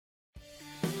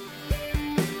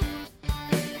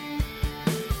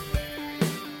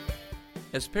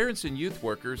As parents and youth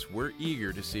workers, we're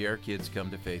eager to see our kids come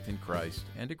to faith in Christ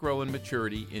and to grow in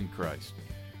maturity in Christ.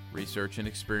 Research and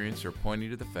experience are pointing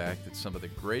to the fact that some of the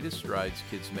greatest strides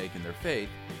kids make in their faith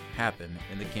happen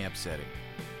in the camp setting.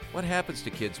 What happens to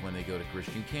kids when they go to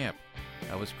Christian camp?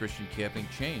 How has Christian camping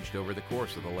changed over the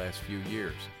course of the last few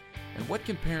years? And what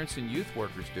can parents and youth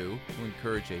workers do to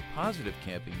encourage a positive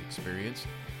camping experience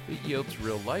that yields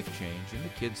real life change in the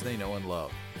kids they know and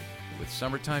love? With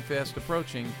summertime fast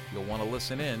approaching, you'll want to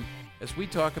listen in as we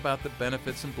talk about the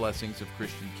benefits and blessings of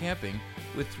Christian camping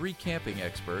with 3 camping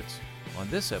experts on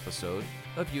this episode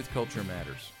of Youth Culture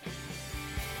Matters.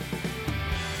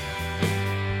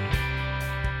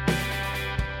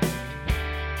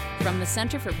 From the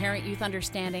Center for Parent-Youth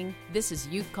Understanding, this is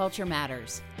Youth Culture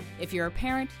Matters. If you're a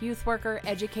parent, youth worker,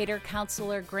 educator,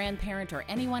 counselor, grandparent, or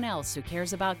anyone else who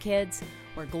cares about kids,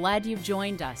 we're glad you've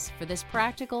joined us for this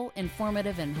practical,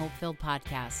 informative, and hope-filled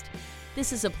podcast.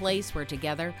 This is a place where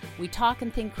together we talk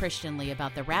and think Christianly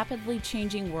about the rapidly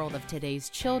changing world of today's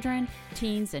children,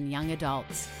 teens, and young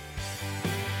adults.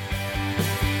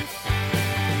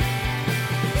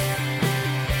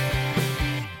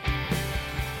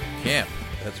 Camp.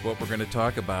 That's what we're going to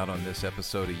talk about on this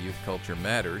episode of Youth Culture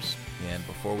Matters. And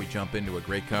before we jump into a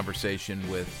great conversation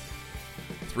with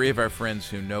 3 of our friends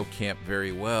who know camp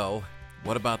very well,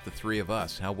 what about the 3 of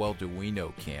us? How well do we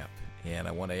know camp? And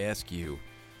I want to ask you,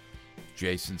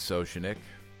 Jason Soshenick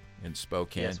in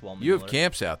Spokane. Yes, you have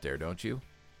camps out there, don't you?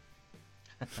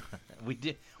 We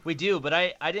do, but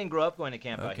I didn't grow up going to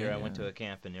camp out here. I went to a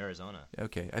camp in Arizona.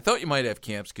 Okay, I thought you might have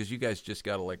camps because you guys just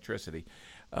got electricity.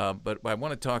 But I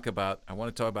want to talk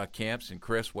about camps, and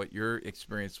Chris, what your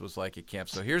experience was like at camp.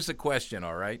 So here's the question.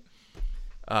 All right,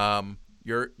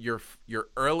 your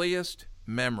earliest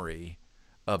memory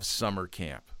of summer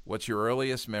camp. What's your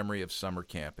earliest memory of summer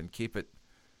camp? And keep it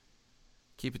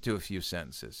to a few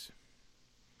sentences.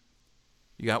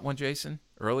 You got one, Jason?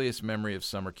 Earliest memory of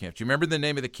summer camp. Do you remember the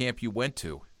name of the camp you went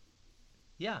to?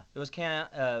 Yeah, it was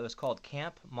called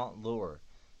Camp Montlure,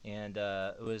 and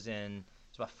it's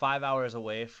about 5 hours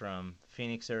away from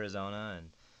Phoenix, Arizona, and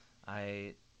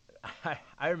I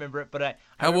remember it. But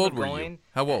How old were you?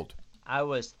 How old? I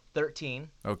was 13.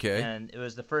 Okay. And it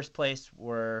was the first place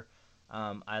where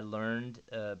I learned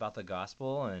about the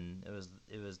gospel, and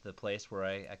it was the place where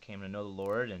I came to know the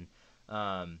Lord. And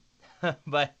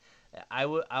but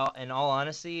in all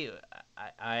honesty,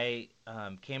 I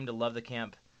came to love the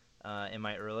camp in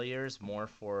my early years more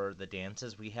for the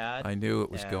dances we had. I knew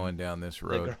it was going down this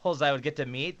road. The girls I would get to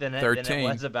meet than it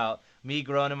was about me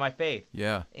growing in my faith.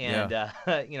 Yeah. And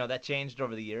that changed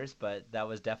over the years, but that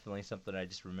was definitely something I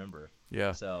just remember.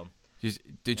 Yeah. So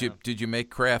did you make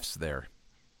crafts there?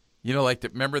 You know,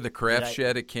 remember the craft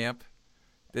shed at camp?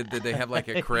 Did they have like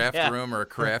a craft room or a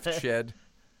craft shed?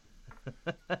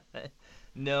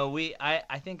 No,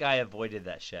 I think I avoided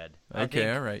that shed. Okay,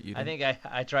 all right. I think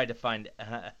I tried to find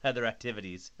other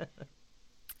activities.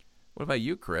 What about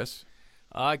you, Chris?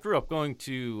 I grew up going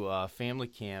to family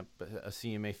camp, a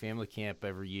CMA family camp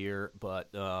every year, but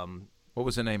what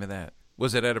was the name of that?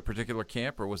 Was it at a particular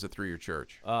camp or was it through your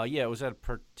church? Yeah, it was at a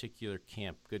particular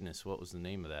camp. Goodness, what was the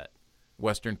name of that?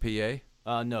 Western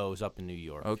PA? No, it was up in New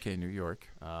York. Okay, New York.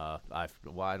 I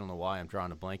don't know why I'm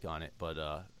drawing a blank on it,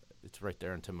 but it's right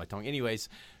there on my tongue. Anyways,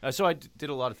 so I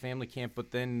did a lot of family camp, but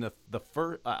then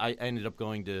I ended up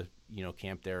going to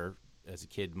camp there as a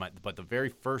kid. But the very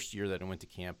first year that I went to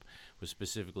camp was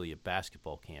specifically a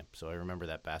basketball camp, so I remember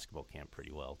that basketball camp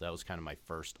pretty well. That was kind of my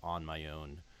first on my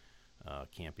own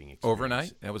camping experience.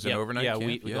 Overnight? That was an overnight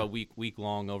camp? Yeah, week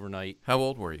long overnight. How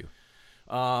old were you?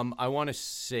 I want to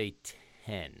say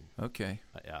 10. Okay.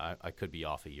 I could be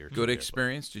off a year. Good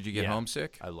experience? Did you get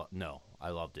homesick? No, I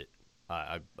loved it.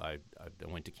 I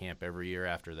went to camp every year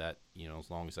after that,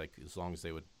 as long as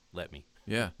they would let me.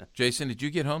 Yeah. Jason, did you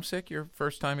get homesick your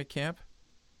first time at camp?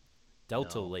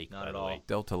 Delta Lake, not by at the all. way.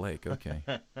 Delta Lake, okay.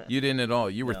 You didn't at all.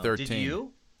 You were 13. Did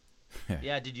you?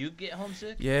 Yeah, did you get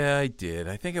homesick? Yeah, I did.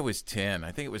 I think it was 10.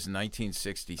 I think it was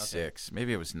 1966. Okay.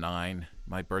 Maybe it was 9.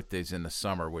 My birthday's in the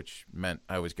summer, which meant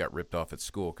I always got ripped off at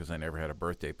school because I never had a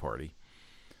birthday party.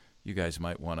 You guys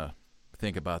might want to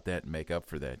think about that and make up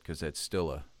for that because that's still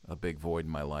a big void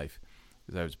in my life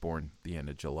because I was born the end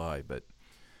of July. But,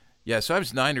 yeah, so I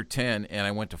was 9 or 10, and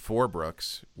I went to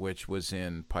Forbrooks, which was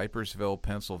in Pipersville,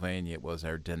 Pennsylvania. It was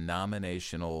our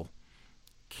denominational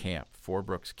camp,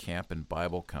 Forbrooks Camp and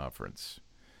Bible Conference.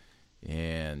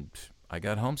 And I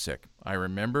got homesick. I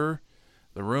remember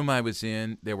the room I was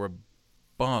in, there were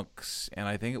bunks, and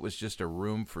I think it was just a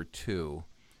room for 2.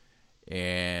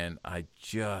 And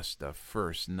the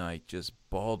first night, just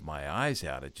bawled my eyes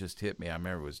out. It just hit me. I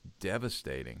remember it was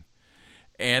devastating.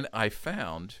 And I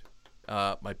found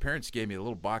my parents gave me a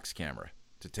little box camera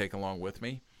to take along with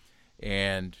me,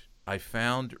 and I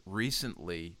found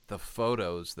recently the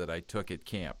photos that I took at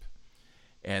camp,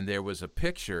 and there was a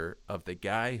picture of the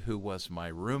guy who was my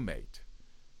roommate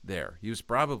there. He was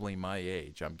probably my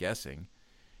age, I'm guessing,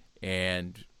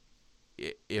 and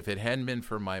if it hadn't been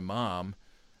for my mom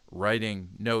writing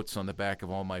notes on the back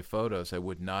of all my photos, I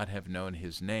would not have known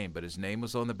his name, but his name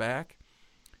was on the back.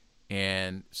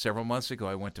 And several months ago,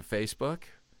 I went to Facebook,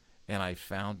 and I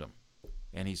found him.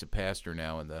 And he's a pastor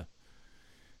now in the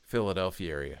Philadelphia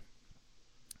area.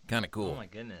 Kind of cool. Oh, my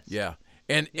goodness. Yeah.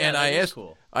 And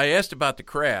cool. I asked about the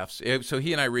crafts. So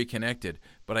he and I reconnected,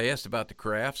 but I asked about the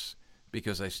crafts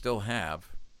because I still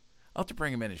have. I'll have to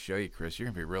bring him in and show you, Chris. You're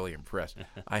going to be really impressed.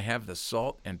 I have the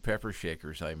salt and pepper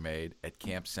shakers I made at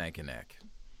Camp Sankanek.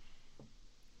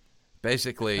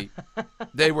 Basically,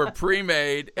 they were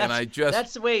pre-made, and I just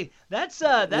that's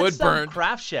some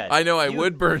craft shed. I know. I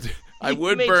wood burned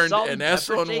an S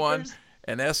on shakers?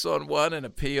 one, and a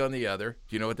P on the other.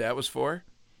 Do you know what that was for?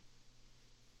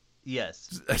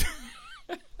 Yes.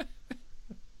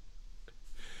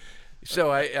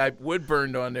 So I wood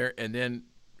burned on there, and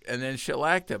then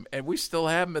shellacked them, and we still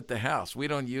have them at the house. We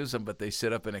don't use them, but they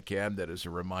sit up in a cabinet as a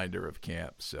reminder of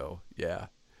camp. So yeah,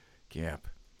 camp.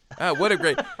 What a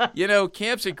great,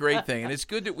 camp's a great thing, and it's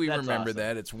good that we remember awesome.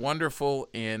 that. It's wonderful,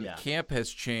 and camp has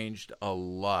changed a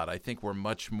lot. I think we're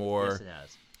much more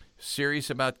serious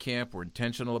about camp. We're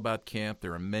intentional about camp.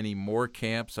 There are many more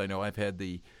camps. I know I've had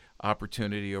the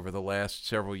opportunity over the last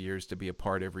several years to be a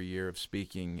part every year of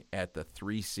speaking at the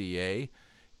 3CA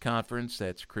conference.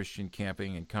 That's Christian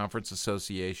Camping and Conference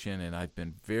Association, and I've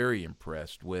been very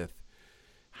impressed with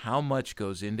how much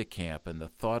goes into camp and the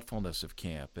thoughtfulness of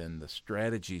camp and the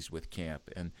strategies with camp.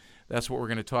 And that's what we're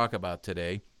going to talk about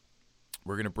today.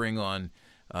 We're going to bring on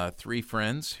three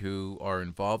friends who are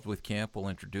involved with camp. We'll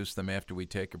introduce them after we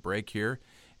take a break here.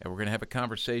 And we're going to have a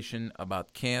conversation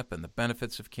about camp and the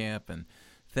benefits of camp and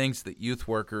things that youth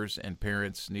workers and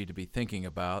parents need to be thinking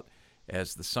about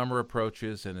as the summer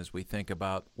approaches and as we think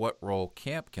about what role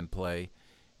camp can play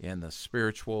in the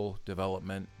spiritual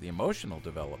development, the emotional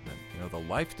development, the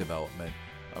life development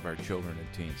of our children and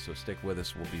teens. So stick with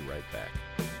us. We'll be right back.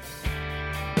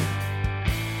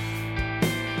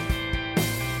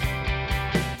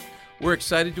 We're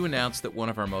excited to announce that one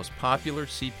of our most popular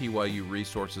CPYU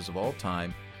resources of all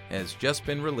time has just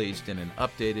been released in an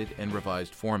updated and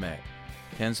revised format.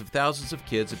 Tens of thousands of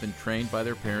kids have been trained by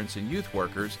their parents and youth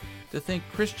workers to think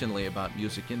Christianly about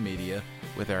music and media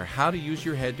with our How to Use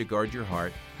Your Head to Guard Your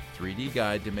Heart 3D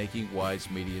Guide to Making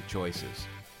Wise Media Choices.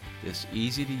 This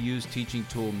easy-to-use teaching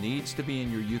tool needs to be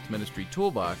in your youth ministry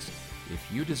toolbox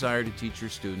if you desire to teach your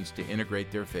students to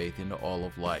integrate their faith into all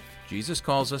of life. Jesus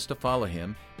calls us to follow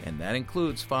him, and that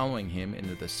includes following him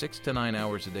into the 6 to 9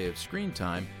 hours a day of screen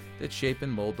time that shape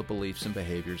and mold the beliefs and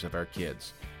behaviors of our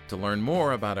kids. To learn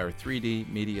more about our 3D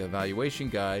Media Evaluation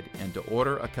Guide and to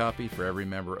order a copy for every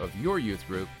member of your youth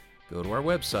group, go to our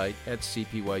website at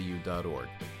cpyu.org.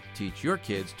 Teach your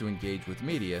kids to engage with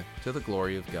media to the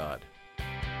glory of God.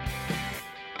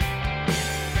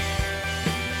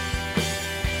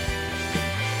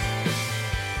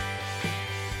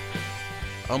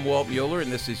 I'm Walt Mueller,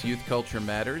 and this is Youth Culture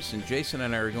Matters. And Jason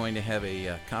and I are going to have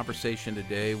a conversation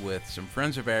today with some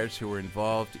friends of ours who are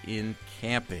involved in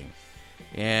camping.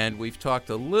 And we've talked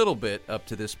a little bit up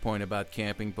to this point about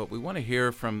camping, but we want to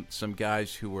hear from some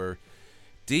guys who are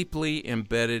deeply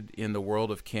embedded in the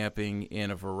world of camping in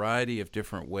a variety of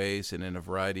different ways and in a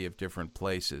variety of different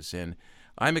places. And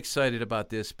I'm excited about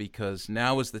this because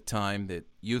now is the time that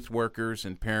youth workers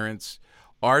and parents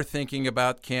are thinking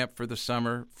about camp for the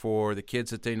summer for the kids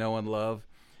that they know and love.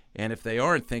 And if they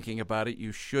aren't thinking about it,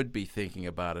 you should be thinking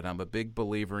about it. I'm a big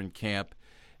believer in camp,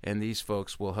 and these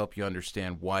folks will help you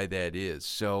understand why that is.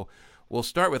 So we'll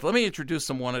start with, let me introduce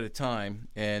them one at a time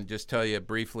and just tell you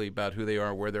briefly about who they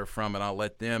are, where they're from, and I'll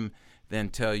let them then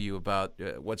tell you about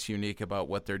what's unique about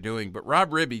what they're doing. But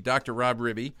Rob Ribby, Dr. Rob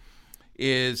Ribby,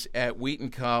 is at Wheaton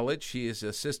College. He is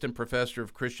assistant professor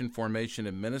of Christian formation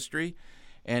and ministry,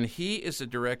 and he is the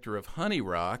director of Honey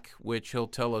Rock, which he'll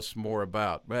tell us more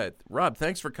about. But Rob,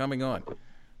 thanks for coming on.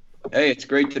 Hey, it's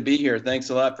great to be here. Thanks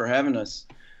a lot for having us.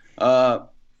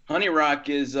 Honey Rock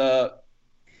is the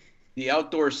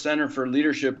Outdoor Center for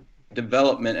Leadership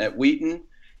Development at Wheaton.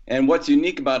 And what's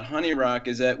unique about Honey Rock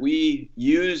is that we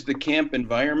use the camp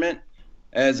environment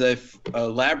as a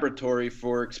laboratory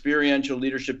for experiential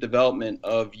leadership development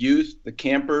of youth, the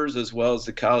campers, as well as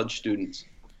the college students.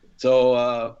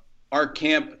 So our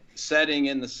camp setting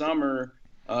in the summer,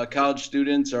 college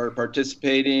students are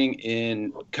participating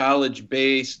in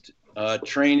college-based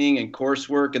training and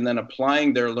coursework, and then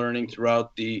applying their learning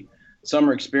throughout the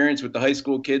summer experience with the high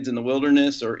school kids in the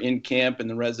wilderness or in camp in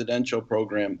the residential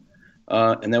program.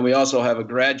 And then we also have a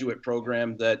graduate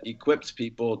program that equips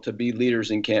people to be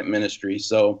leaders in camp ministry.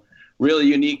 So really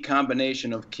unique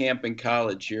combination of camp and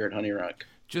college here at Honey Rock.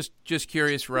 Just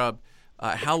curious, Rob,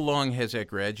 how long has that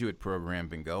graduate program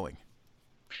been going?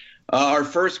 Our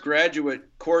first graduate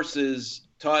courses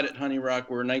taught at Honey Rock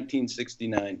were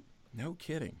 1969. No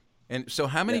kidding. And so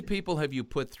how many people have you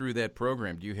put through that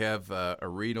program? Do you have a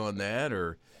read on that?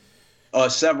 Or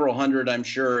several hundred, I'm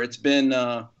sure. It's been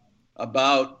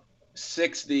about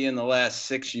 60 in the last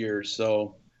 6 years.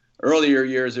 So earlier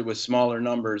years it was smaller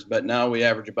numbers, but now we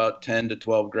average about 10 to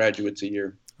 12 graduates a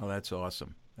year. Oh, that's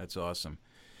awesome. That's awesome.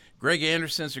 Greg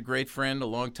Anderson's a great friend, a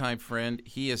longtime friend.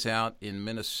 He is out in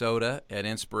Minnesota at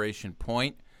Inspiration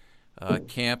Point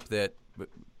camp that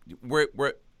where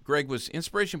Greg, was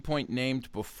Inspiration Point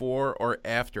named before or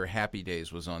after Happy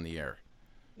Days was on the air?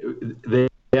 They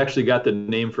actually got the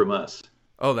name from us.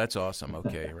 Oh, that's awesome.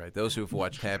 Okay, right. Those who've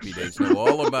watched Happy Days know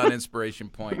all about Inspiration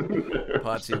Point.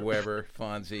 Potsy Weber,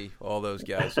 Fonzie, all those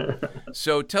guys.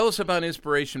 So tell us about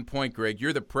Inspiration Point, Greg.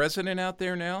 You're the president out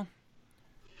there now?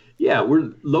 Yeah,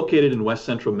 we're located in west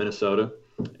central Minnesota,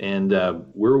 and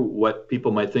we're what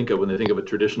people might think of when they think of a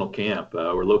traditional camp.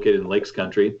 We're located in Lakes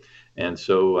Country, and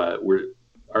so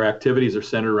our activities are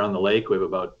centered around the lake. We have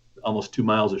about almost 2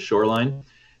 miles of shoreline,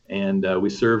 and we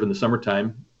serve in the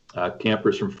summertime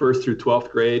campers from 1st through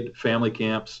 12th grade, family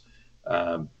camps,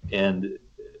 and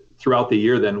throughout the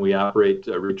year then we operate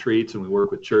retreats, and we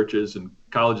work with churches and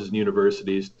colleges and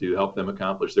universities to help them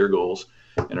accomplish their goals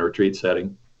in a retreat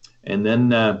setting. And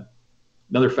then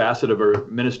another facet of our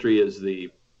ministry is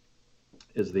the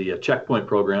Checkpoint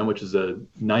program, which is a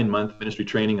 9-month ministry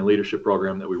training and leadership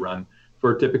program that we run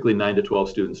for typically 9 to 12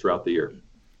 students throughout the year.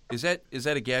 Is that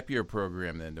a gap year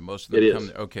program then? Do most of them come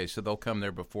there? Okay, so they'll come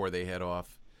there before they head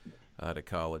off to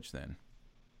college then.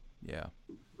 Yeah.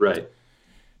 Right.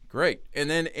 Great. And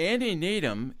then Andy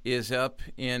Needham is up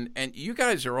and you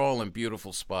guys are all in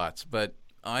beautiful spots, but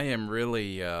I am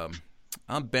really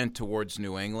I'm bent towards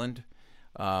New England.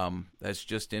 That's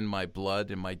just in my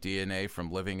blood and my DNA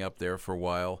from living up there for a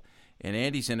while. And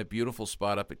Andy's in a beautiful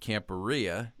spot up at Camp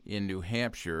Berea in New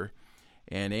Hampshire.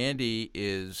 And Andy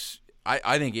is,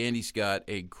 I think Andy's got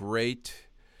a great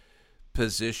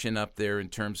position up there in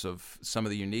terms of some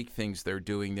of the unique things they're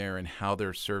doing there and how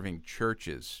they're serving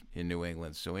churches in New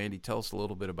England. So, Andy, tell us a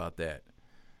little bit about that.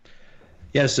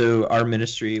 Yeah, so our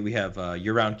ministry, we have a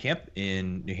year-round camp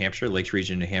in New Hampshire, Lakes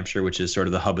Region, New Hampshire, which is sort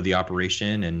of the hub of the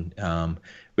operation. And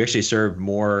we actually serve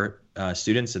more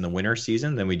students in the winter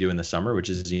season than we do in the summer, which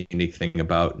is a unique thing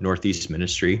about Northeast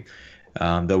ministry.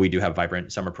 Though we do have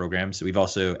vibrant summer programs. We've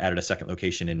also added a second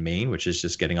location in Maine, which is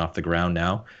just getting off the ground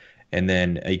now. And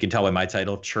then you can tell by my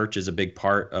title, church is a big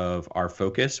part of our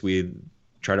focus. We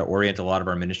try to orient a lot of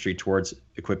our ministry towards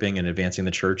equipping and advancing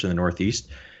the church in the Northeast,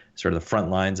 sort of the front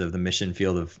lines of the mission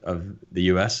field of the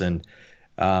U.S. And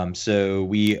so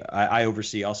I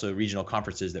oversee also regional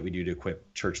conferences that we do to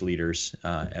equip church leaders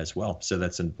as well. So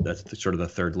that's sort of the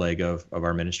third leg of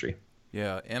our ministry.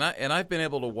 Yeah, and I've been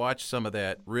able to watch some of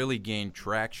that really gain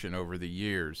traction over the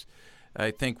years.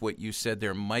 I think what you said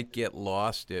there might get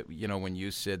lost, when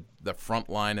you said the front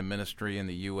line of ministry in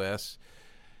the U.S.,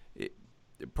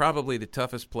 probably the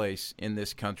toughest place in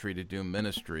this country to do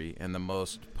ministry and the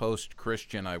most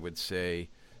post-Christian, I would say,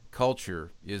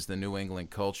 culture is the New England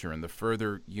culture. And the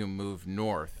further you move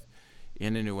north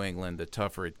into New England, the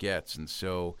tougher it gets. And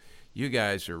so you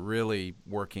guys are really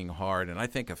working hard, and I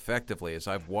think effectively, as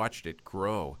I've watched it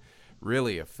grow,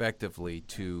 really effectively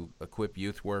to equip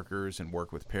youth workers and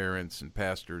work with parents and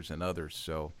pastors and others.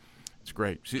 So it's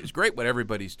great. It's great what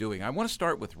everybody's doing. I want to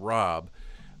start with Rob.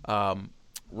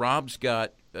 Rob's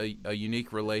got a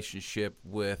unique relationship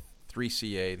with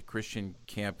 3CA, the Christian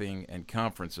Camping and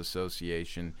Conference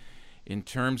Association, in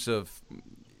terms of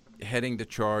heading the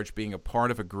charge, being a part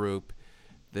of a group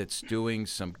that's doing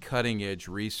some cutting-edge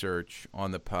research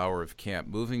on the power of camp,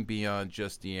 moving beyond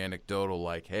just the anecdotal,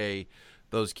 like, hey,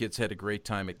 those kids had a great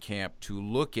time at camp, to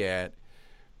look at,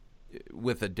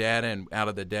 with the data and out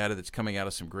of the data that's coming out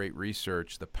of some great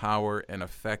research, the power and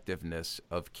effectiveness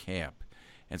of camp.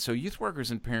 And so youth workers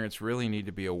and parents really need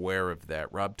to be aware of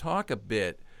that. Rob, talk a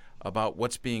bit about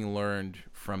what's being learned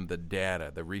from the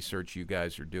data, the research you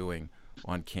guys are doing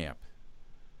on camp.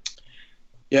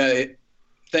 Yeah,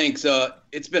 thanks.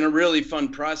 It's been a really fun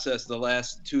process the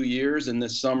last 2 years, and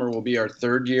this summer will be our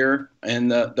third year. And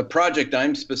the project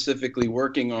I'm specifically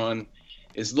working on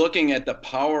is looking at the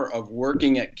power of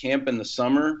working at camp in the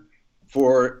summer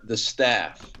for the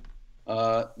staff.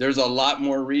 there's a lot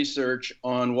more research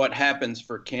on what happens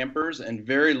for campers, and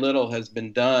very little has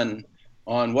been done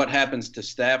on what happens to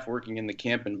staff working in the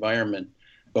camp environment.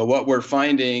 But what we're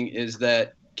finding is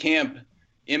that camp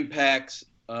impacts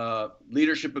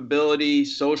leadership ability,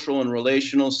 social and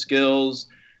relational skills,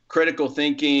 critical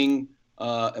thinking,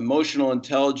 emotional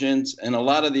intelligence, and a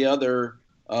lot of the other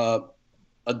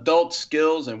adult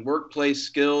skills and workplace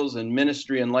skills and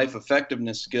ministry and life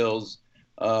effectiveness skills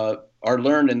are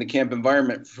learned in the camp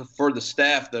environment for the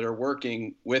staff that are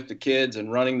working with the kids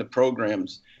and running the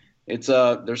programs.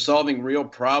 They're solving real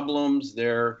problems.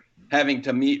 They're having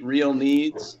to meet real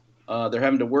needs. They're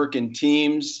having to work in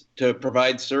teams to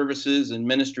provide services and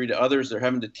ministry to others. They're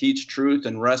having to teach truth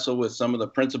and wrestle with some of the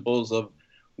principles of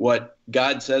what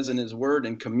God says in his word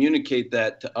and communicate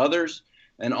that to others.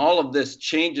 And all of this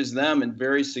changes them in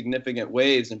very significant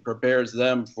ways and prepares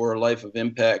them for a life of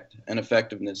impact and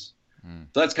effectiveness.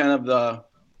 So that's kind of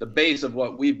the base of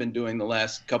what we've been doing the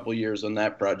last couple years on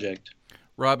that project.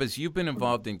 Rob, as you've been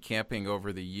involved in camping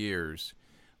over the years,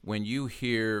 when you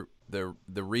hear the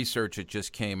research that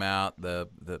just came out, the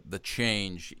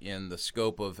change in the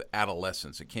scope of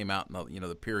adolescence, it came out in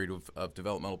the period of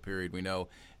developmental period we know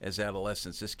as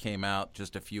adolescence. This came out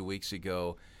just a few weeks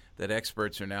ago that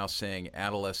experts are now saying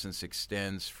adolescence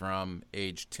extends from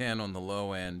age 10 on the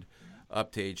low end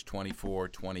up to age 24,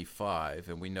 25,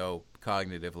 and we know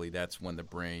cognitively that's when the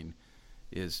brain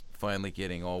is finally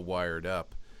getting all wired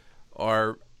up.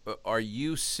 Are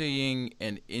you seeing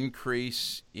an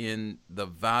increase in the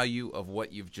value of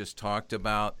what you've just talked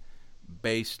about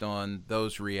based on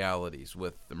those realities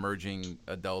with emerging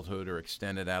adulthood or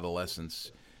extended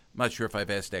adolescence? I'm not sure if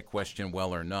I've asked that question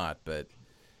well or not, but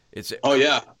it's... Oh,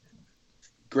 yeah.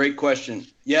 Great question.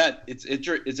 Yeah, it's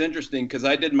interesting because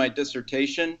I did my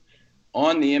dissertation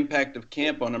on the impact of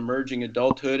camp on emerging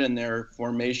adulthood and their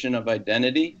formation of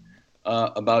identity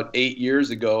about 8 years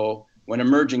ago, when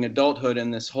emerging adulthood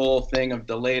and this whole thing of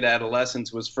delayed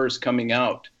adolescence was first coming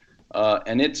out.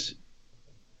 And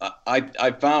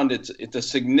I found it's a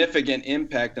significant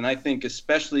impact, and I think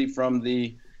especially from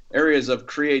the areas of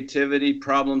creativity,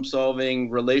 problem solving,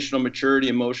 relational maturity,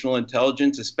 emotional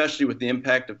intelligence, especially with the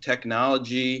impact of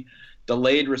technology,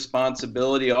 delayed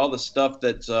responsibility, all the stuff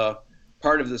that's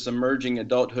part of this emerging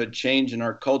adulthood change in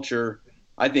our culture.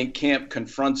 I think camp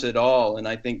confronts it all, and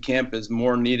I think camp is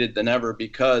more needed than ever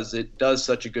because it does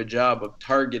such a good job of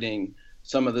targeting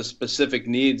some of the specific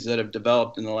needs that have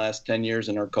developed in the last 10 years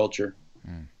in our culture.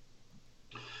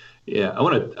 Yeah, I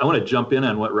want to jump in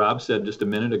on what Rob said just a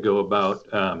minute ago about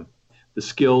the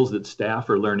skills that staff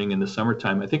are learning in the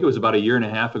summertime. I think it was about a year and a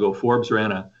half ago, Forbes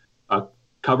ran a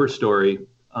cover story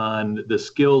on the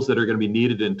skills that are going to be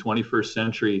needed in 21st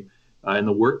century in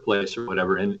the workplace or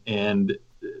whatever, and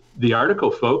the article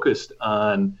focused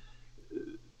on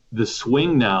the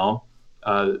swing now,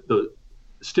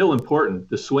 still important,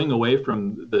 the swing away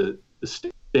from the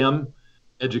STEM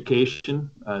education,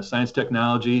 science,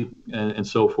 technology, and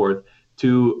so forth,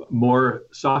 to more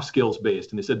soft skills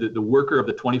based. And they said that the worker of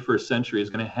the 21st century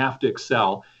is going to have to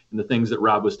excel in the things that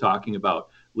Rob was talking about: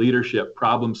 leadership,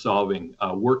 problem solving,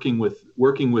 working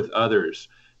with others,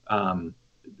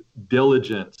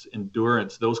 diligence,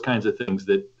 endurance, those kinds of things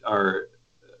that are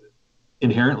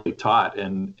inherently taught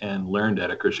and learned at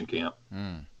a Christian camp.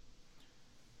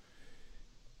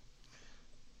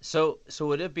 So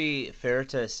would it be fair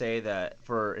to say that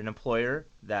for an employer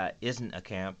that isn't a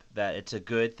camp, that it's a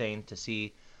good thing to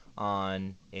see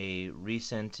on a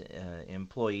recent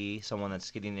employee, someone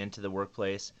that's getting into the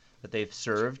workplace, that they've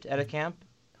served at a camp?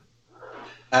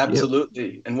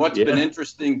 Absolutely. Yep. And what's been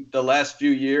interesting the last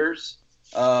few years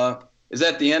is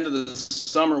at the end of the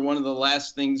summer, one of the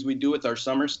last things we do with our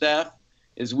summer staff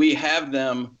is we have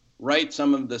them write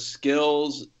some of the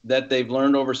skills that they've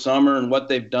learned over summer and what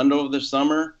they've done over the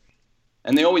summer.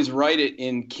 And they always write it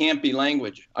in campy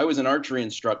language. I was an archery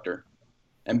instructor.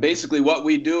 And basically what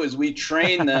we do is we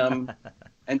train them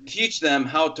and teach them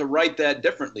how to write that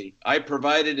differently. I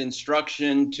provided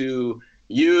instruction to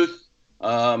youth.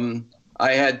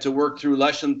 I had to work through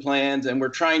lesson plans, and we're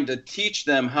trying to teach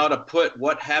them how to put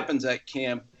what happens at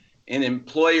camp in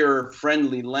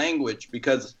employer-friendly language,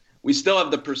 because we still have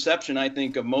the perception, I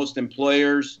think, of most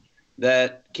employers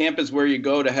that camp is where you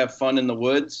go to have fun in the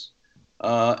woods.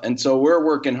 And so we're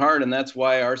working hard, and that's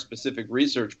why our specific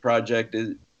research project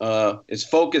is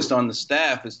focused on the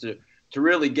staff, is to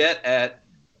really get at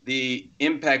the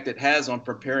impact it has on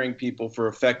preparing people for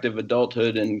effective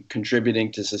adulthood and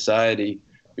contributing to society.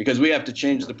 Because we have to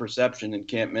change the perception in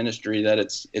camp ministry that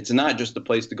it's not just a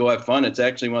place to go have fun. It's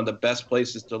actually one of the best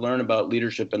places to learn about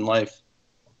leadership in life.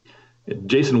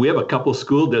 Jason, we have a couple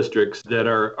school districts that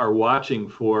are watching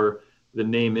for the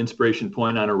name Inspiration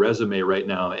Point on a resume right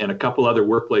now, and a couple other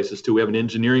workplaces too. We have an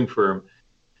engineering firm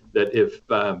that if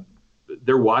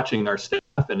they're watching our staff,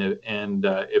 and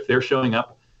if they're showing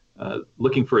up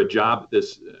looking for a job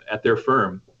at their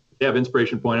firm, if they have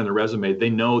Inspiration Point on their resume, they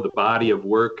know the body of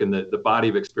work and the body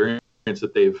of experience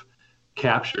that they've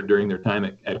captured during their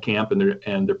time at camp, and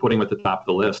they're putting them at the top of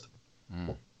the list.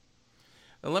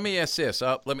 Let me ask this.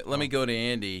 Let me go to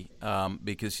Andy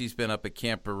because he's been up at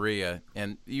Camp Berea,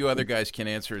 and you other guys can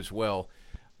answer as well.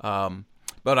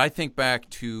 But I think back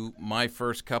to my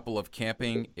first couple of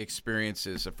camping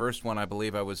experiences. The first one, I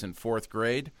believe I was in 4th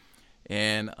grade,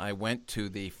 and I went to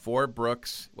the Four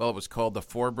Brooks, it was called the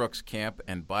Four Brooks Camp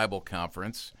and Bible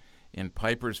Conference in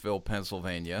Pipersville,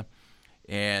 Pennsylvania.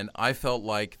 And I felt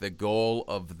like the goal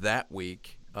of that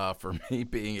week for me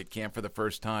being at camp for the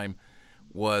first time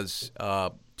was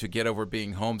to get over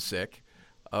being homesick,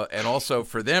 and also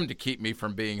for them to keep me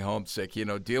from being homesick,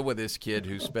 deal with this kid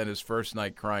who spent his first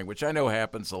night crying, which I know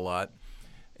happens a lot.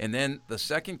 And then the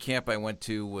second camp I went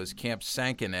to was Camp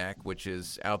Sankenak, which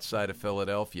is outside of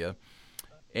Philadelphia.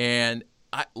 And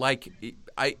I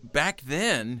back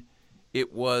then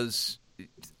it was,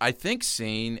 I think,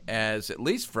 seen as, at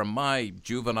least from my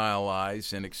juvenile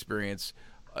eyes and experience,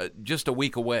 just a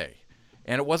week away.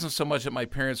 And it wasn't so much that my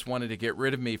parents wanted to get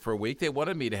rid of me for a week. They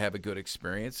wanted me to have a good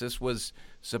experience. This was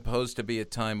supposed to be a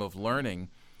time of learning.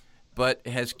 But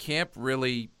has camp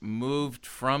really moved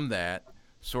from that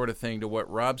sort of thing to what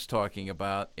Rob's talking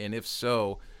about? And if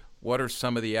so, what are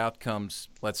some of the outcomes,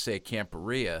 let's say at Camp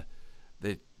Berea,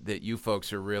 that you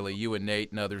folks are really, you and Nate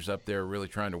and others up there are really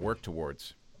trying to work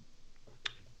towards?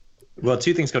 Well,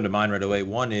 two things come to mind right away.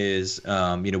 One is,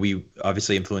 we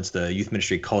obviously influence the youth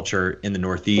ministry culture in the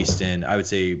Northeast, and I would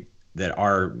say that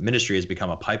our ministry has become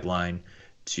a pipeline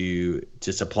to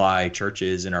supply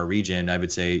churches in our region. I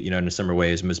would say, in a similar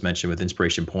way, as was mentioned with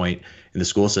Inspiration Point in the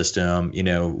school system,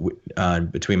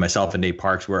 between myself and Nate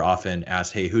Parks, we're often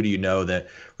asked, hey, who do you know that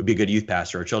would be a good youth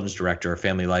pastor or children's director or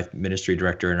family life ministry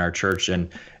director in our church? And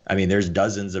I mean, there's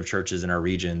dozens of churches in our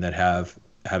region that have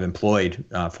employed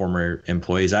former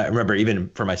employees. I remember even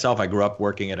for myself, I grew up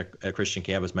working at a Christian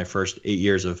campus, my first 8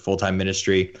 years of full-time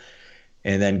ministry,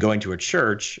 and then going to a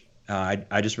church.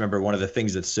 I just remember one of the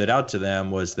things that stood out to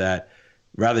them was that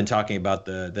rather than talking about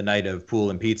the night of pool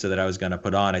and pizza that I was going to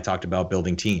put on, I talked about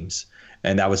building teams.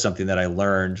 And that was something that I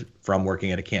learned from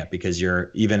working at a camp, because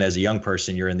even as a young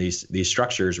person, you're in these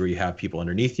structures where you have people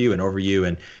underneath you and over you,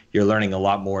 and you're learning a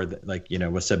lot more,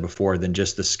 was said before, than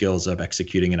just the skills of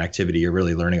executing an activity. You're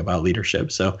really learning about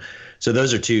leadership. So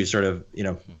those are two sort of,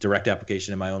 direct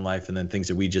application in my own life, and then things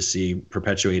that we just see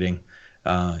perpetuating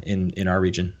in our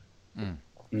region.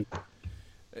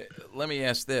 Let me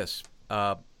ask this.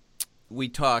 We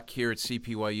talk here at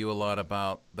CPYU a lot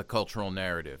about the cultural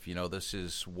narrative. This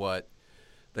is what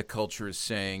the culture is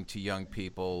saying to young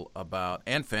people about,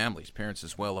 and families, parents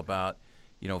as well, about,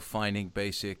 finding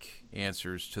basic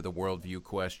answers to the worldview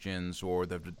questions or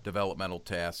the developmental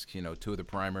tasks, two of the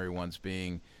primary ones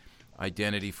being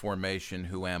identity formation,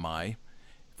 who am I,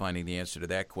 finding the answer to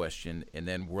that question, and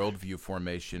then worldview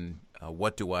formation,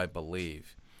 what do I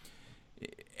believe?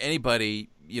 Anybody,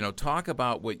 talk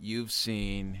about what you've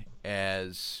seen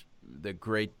as the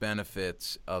great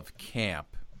benefits of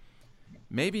camp,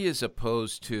 maybe as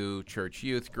opposed to church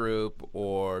youth group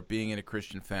or being in a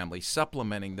Christian family,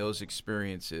 supplementing those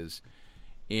experiences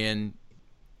in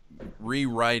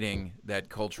rewriting that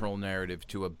cultural narrative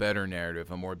to a better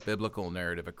narrative, a more biblical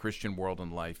narrative, a Christian world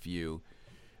and life view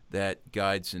that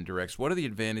guides and directs. What are the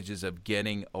advantages of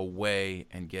getting away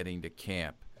and getting to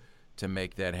camp to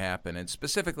make that happen? And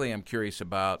specifically, I'm curious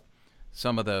about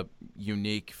some of the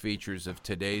unique features of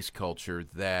today's culture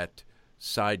that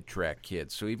sidetrack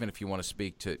kids. So even if you want to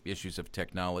speak to issues of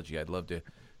technology, I'd love to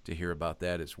hear about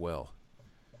that as well.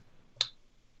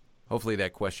 Hopefully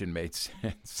that question made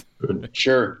sense.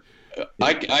 Sure.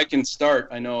 I can start.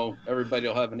 I know everybody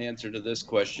will have an answer to this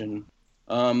question.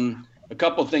 A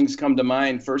couple things come to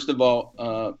mind. First of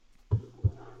all,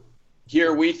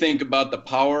 here we think about the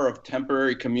power of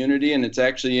temporary community, and it's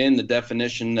actually in the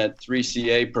definition that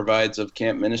 3CA provides of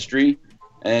camp ministry.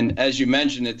 And as you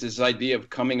mentioned, it's this idea of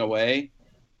coming away.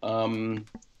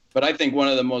 But I think one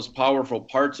of the most powerful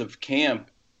parts of camp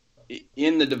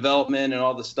in the development and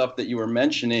all the stuff that you were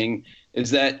mentioning is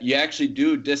that you actually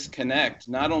do disconnect,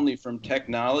 not only from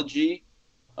technology,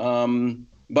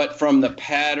 but from the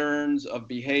patterns of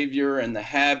behavior and the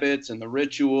habits and the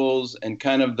rituals and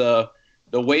kind of the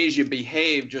ways you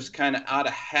behave just kind of out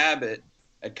of habit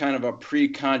at kind of a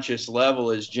pre-conscious level,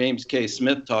 as James K.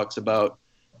 Smith talks about.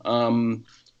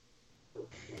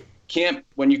 Camp,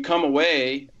 when you come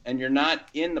away, and you're not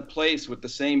in the place with the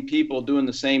same people doing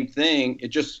the same thing,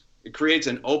 it creates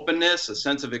an openness, a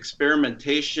sense of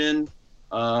experimentation,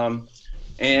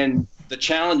 and the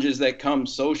challenges that come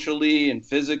socially and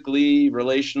physically,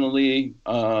 relationally,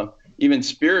 even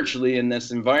spiritually in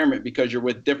this environment, because you're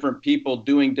with different people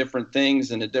doing different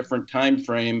things in a different time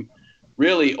frame,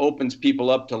 really opens people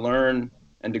up to learn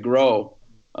and to grow.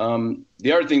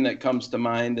 The other thing that comes to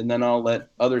mind, and then I'll let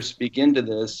others speak into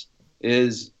this,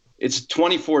 is it's a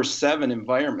 24/7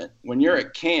 environment. When you're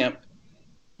at camp,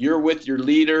 you're with your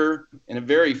leader in a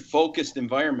very focused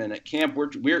environment. At camp,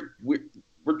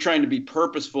 we're trying to be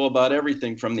purposeful about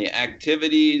everything, from the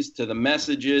activities to the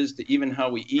messages to even how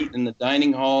we eat in the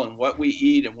dining hall and what we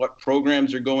eat and what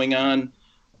programs are going on.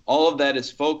 All of that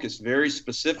is focused very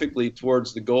specifically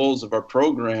towards the goals of our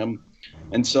program.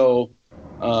 And so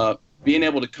being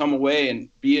able to come away and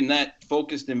be in that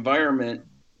focused environment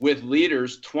with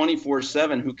leaders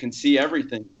 24/7 who can see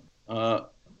everything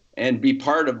and be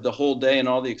part of the whole day and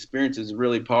all the experiences is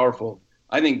really powerful.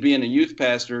 I think being a youth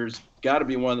pastor has got to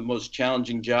be one of the most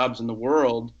challenging jobs in the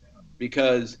world,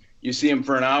 because you see them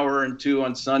for an hour and two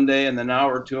on Sunday and then an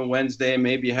hour or two on Wednesday, and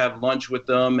maybe you have lunch with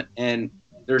them. And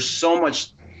there's so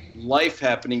much life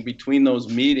happening between those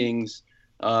meetings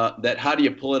that how do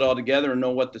you pull it all together and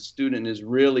know what the student is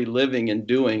really living and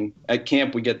doing? At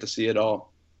camp, we get to see it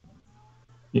all.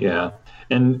 Yeah.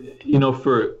 And,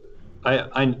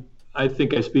 I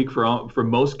think I speak for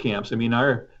most camps. I mean,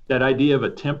 that idea of a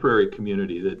temporary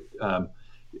community, that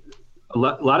a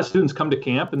lot of students come to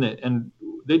camp and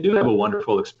they do have a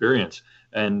wonderful experience.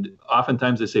 And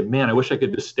oftentimes they say, man, I wish I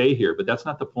could just stay here, but that's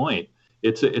not the point.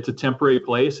 It's a temporary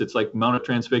place. It's like Mount of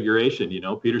Transfiguration.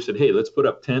 Peter said, hey, let's put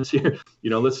up tents here.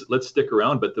 Let's stick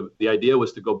around. But the idea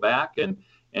was to go back, and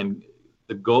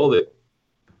the goal that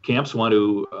camps want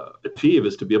to achieve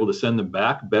is to be able to send them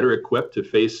back better equipped to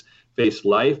face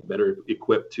life, better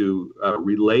equipped to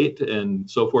relate, and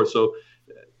so forth. So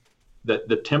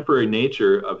the temporary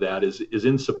nature of that is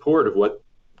in support of what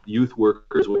youth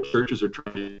workers, what churches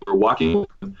are walking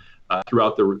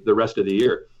throughout the rest of the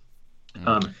year.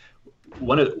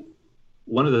 One of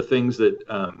the things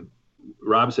that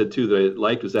Rob said too that I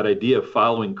liked was that idea of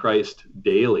following Christ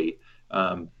daily.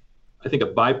 I think a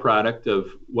byproduct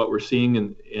of what we're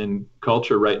seeing in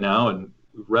culture right now, and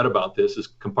we've read about this, is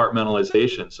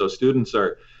compartmentalization. So students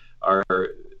are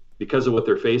because of what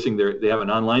they're facing, they have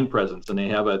an online presence, and they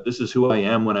have this is who I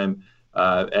am when I'm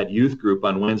at youth group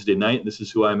on Wednesday night, and this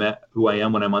is who I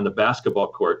am when I'm on the basketball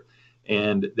court.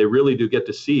 And they really do get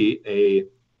to see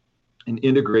an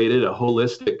integrated, a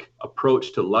holistic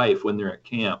approach to life when they're at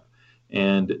camp.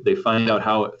 And they find out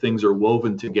how things are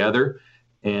woven together,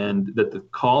 and that the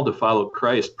call to follow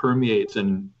Christ permeates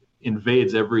and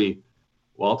invades every,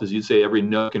 Walt, as you say, every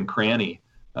nook and cranny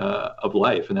of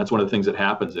life. And that's one of the things that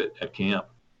happens at camp.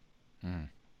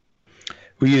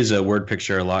 We use a word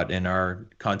picture a lot in our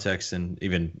context, and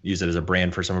even use it as a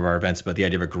brand for some of our events, but the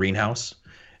idea of a greenhouse,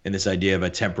 and this idea of a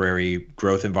temporary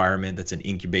growth environment that's an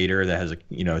incubator that has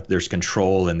there's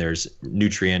control, and there's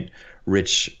nutrient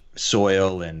rich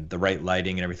soil and the right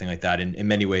lighting and everything like that. And in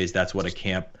many ways, that's what a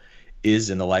camp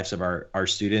is in the lives of our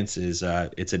students. Is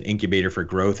it's an incubator for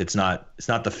growth. It's not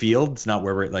the field. It's not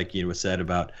where we're, like was said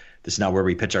about, this is not where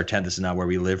we pitch our tent. This is not where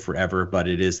we live forever, but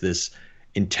it is this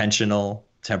intentional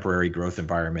temporary growth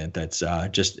environment that's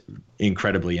just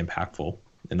incredibly impactful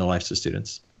in the lives of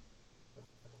students.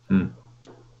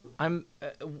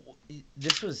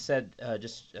 This was said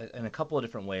just in a couple of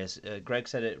different ways. Greg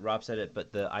said it, Rob said it,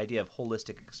 but the idea of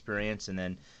holistic experience, and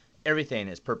then everything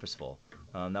is purposeful.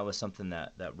 That was something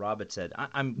that Rob had said.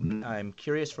 I'm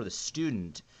curious for the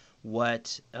student,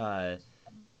 what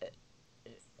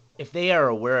if they are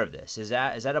aware of this. Is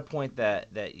that a point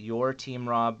that your team,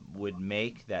 Rob, would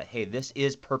make, that hey, this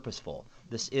is purposeful.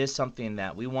 This is something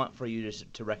that we want for you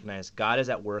to recognize. God is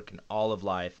at work in all of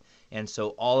life, and so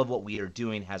all of what we are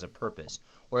doing has a purpose.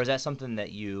 Or is that something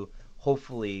that you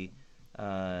hopefully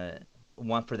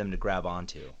want for them to grab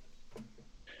onto?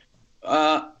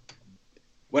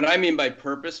 What I mean by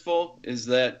purposeful is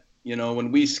that,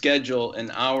 when we schedule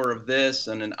an hour of this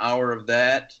and an hour of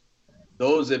that,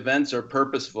 those events are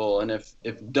purposeful. And if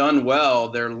done well,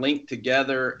 they're linked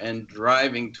together and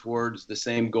driving towards the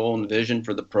same goal and vision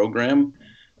for the program.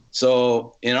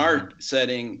 So in our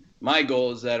setting, my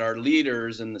goal is that our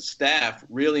leaders and the staff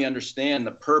really understand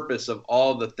the purpose of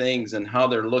all the things and how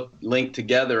they're linked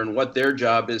together, and what their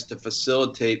job is to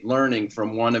facilitate learning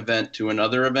from one event to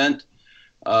another event.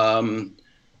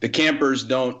 The campers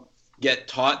don't get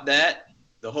taught that.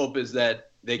 The hope is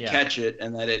that they catch it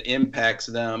and that it impacts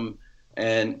them.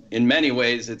 And in many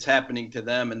ways, it's happening to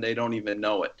them and they don't even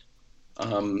know it.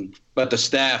 But the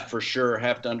staff for sure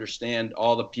have to understand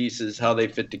all the pieces, how they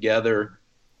fit together,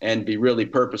 and be really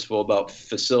purposeful about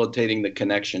facilitating the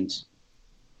connections.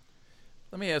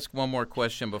 Let me ask one more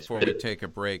question before we take a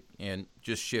break and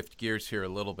just shift gears here a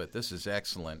little bit. This is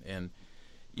excellent. And,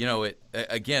 you know,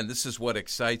 again, this is what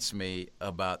excites me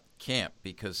about camp,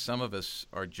 because so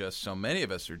many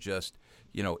of us are just,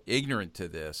 you know, ignorant to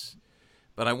this.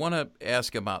 But I want to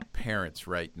ask about parents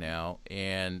right now,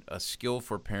 and a skill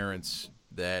for parents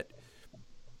that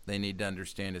they need to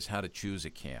understand is how to choose a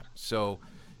camp. So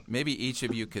maybe each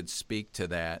of you could speak to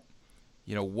that.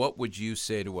 You know, what would you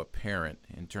say to a parent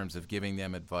in terms of giving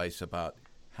them advice about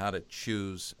how to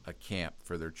choose a camp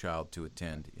for their child to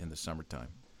attend in the summertime?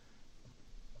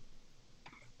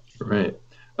 Right.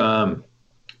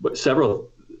 But several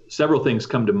things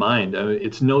come to mind. I mean,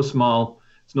 it's no small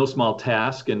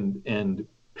task, and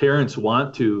parents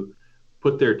want to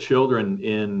put their children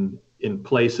in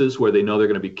places where they know they're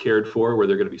going to be cared for, where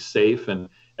they're going to be safe, and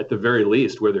at the very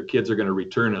least, where their kids are going to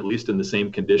return at least in the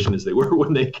same condition as they were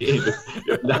when they came,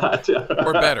 if not.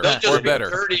 Or better.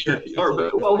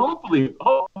 Well, hopefully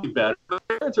better.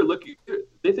 Parents are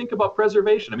they think about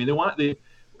preservation. I mean,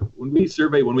 when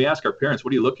we ask our parents,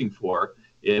 what are you looking for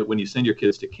when you send your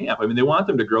kids to camp? I mean, they want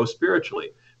them to grow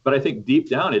spiritually. But I think deep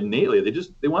down, innately,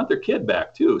 they want their kid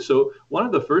back too. So one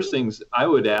of the first things I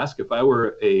would ask if I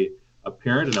were a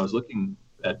parent and I was looking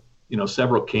at, you know,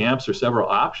 several camps or several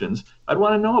options, I'd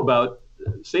want to know about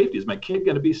safety. Is my kid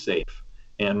going to be safe?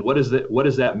 And what does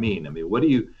that mean? I mean, what do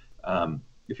you,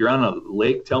 if you're on a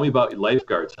lake, tell me about your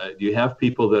lifeguards. Do you have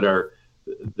people that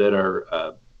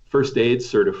are first aid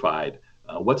certified?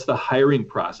 What's the hiring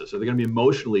process? Are they going to be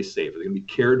emotionally safe? Are they going to be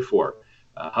cared for?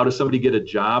 How does somebody get a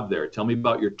job there? Tell me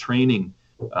about your training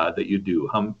that you do.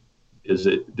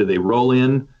 Do they roll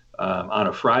in on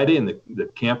a Friday and the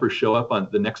campers show up on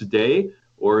the next day?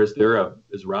 Or is there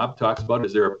as Rob talks about,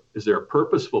 is there a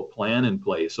purposeful plan in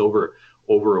place over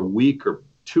a week or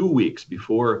 2 weeks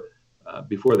before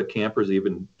the campers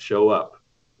even show up?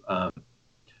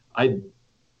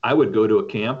 I would go to a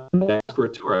camp and ask for a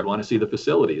tour. I'd want to see the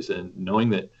facilities, and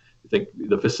knowing that I think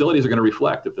the facilities are going to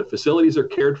reflect. If the facilities are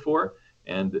cared for,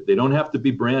 and they don't have to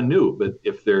be brand new, but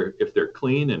if they're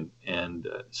clean and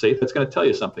safe, that's going to tell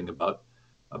you something about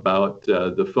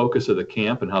the focus of the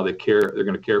camp and how they're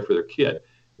going to care for their kid.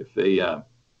 If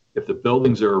the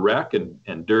buildings are a wreck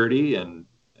and dirty and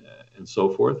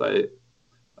so forth,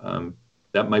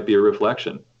 that might be a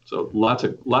reflection. So lots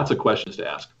of questions to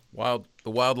ask. The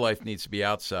wildlife needs to be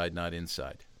outside, not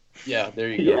inside. Yeah, there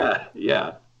you go.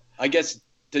 Yeah. I guess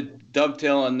to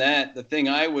dovetail on that, the thing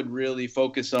I would really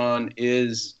focus on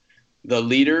is the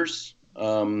leaders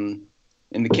in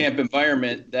the camp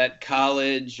environment. That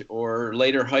college or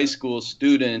later high school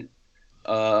student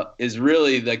is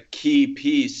really the key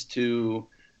piece to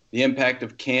the impact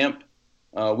of camp.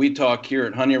 We talk here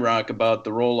at Honey Rock about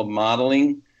the role of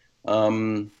modeling.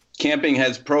 Camping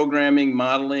has programming,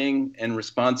 modeling, and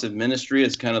responsive ministry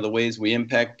as kind of the ways we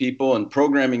impact people, and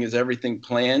programming is everything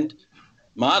planned.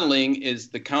 Modeling is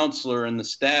the counselor and the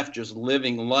staff just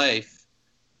living life,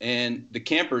 and the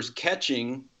campers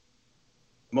catching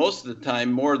most of the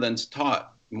time more than's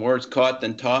taught. More is caught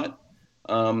than taught.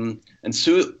 And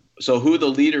so who the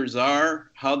leaders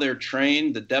are, how they're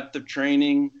trained, the depth of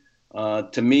training,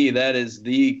 to me, that is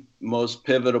the most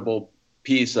pivotal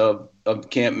piece of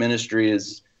camp ministry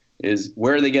is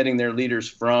where are they getting their leaders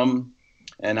from,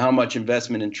 and how much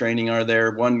investment and training are there.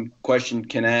 One question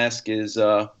can ask is,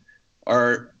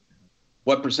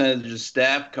 what percentage of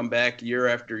staff come back year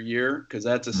after year? Because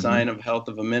that's a sign of health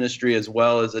of a ministry, as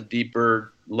well as a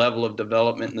deeper level of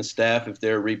development in the staff if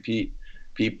they're repeat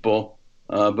people.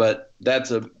 But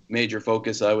that's a major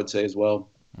focus, I would say, as well.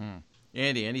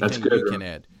 Andy, anything you can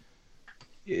add?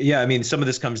 Yeah, I mean, some of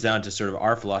this comes down to sort of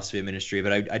our philosophy of ministry,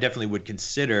 but I definitely would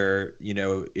consider, you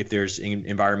know, if there's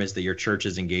environments that your church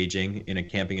is engaging in a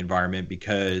camping environment,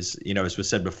 because, you know, as was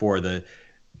said before, the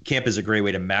camp is a great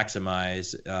way to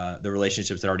maximize the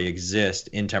relationships that already exist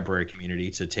in temporary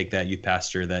community. To take that youth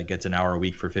pastor that gets an hour a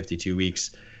week for 52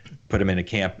 weeks, put him in a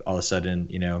camp, all of a sudden,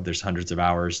 you know, there's hundreds of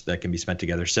hours that can be spent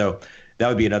together. So that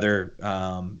would be another,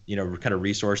 you know, kind of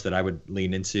resource that I would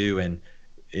lean into, and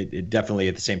it definitely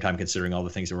at the same time considering all the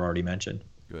things that were already mentioned.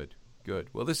 Good.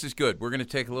 Well, this is good. We're going to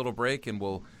take a little break, and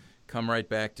we'll come right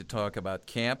back to talk about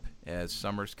camp as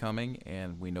summer's coming,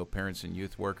 and we know parents and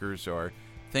youth workers are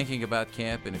thinking about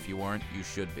camp, and if you aren't, you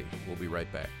should be. We'll be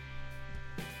right back.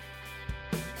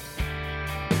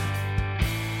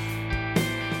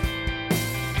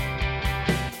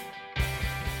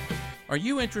 Are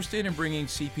you interested in bringing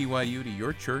CPYU to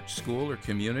your church, school, or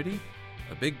community?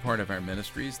 A big part of our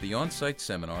ministry is the on-site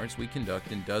seminars we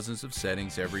conduct in dozens of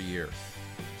settings every year.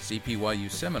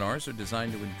 CPYU seminars are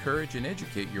designed to encourage and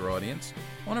educate your audience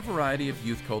on a variety of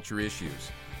youth culture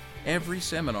issues. Every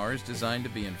seminar is designed to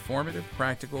be informative,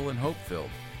 practical, and hope-filled.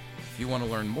 If you want to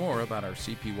learn more about our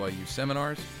CPYU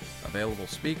seminars, available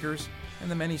speakers,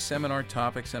 and the many seminar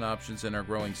topics and options in our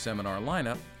growing seminar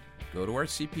lineup, go to our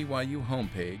CPYU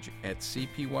homepage at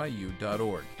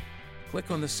cpyu.org. Click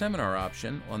on the seminar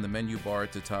option on the menu bar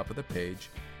at the top of the page,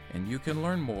 and you can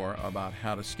learn more about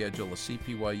how to schedule a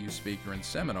CPYU speaker and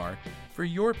seminar for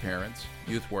your parents,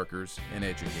 youth workers, and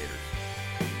educators.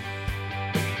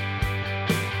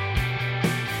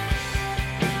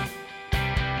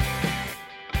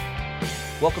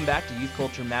 Welcome back to Youth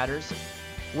Culture Matters.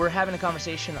 We're having a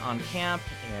conversation on camp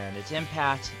and its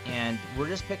impact, and we're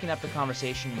just picking up the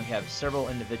conversation. We have several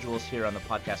individuals here on the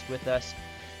podcast with us,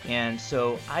 and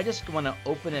so I just want to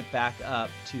open it back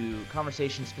up to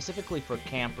conversation specifically for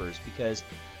campers, because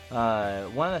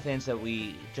one of the things that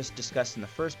we just discussed in the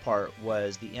first part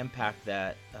was the impact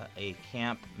that a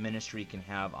camp ministry can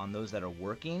have on those that are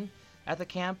working at the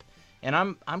camp, and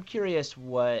I'm curious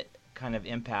what kind of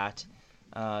impact,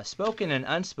 spoken and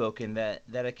unspoken, that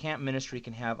a camp ministry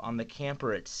can have on the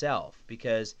camper itself,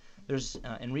 because there's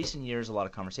in recent years a lot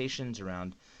of conversations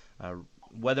around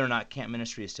whether or not camp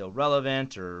ministry is still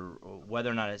relevant, or whether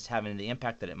or not it's having the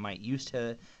impact that it might used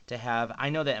to have. I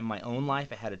know that in my own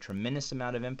life it had a tremendous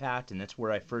amount of impact, and that's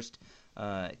where I first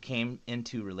came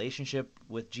into relationship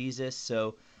with Jesus.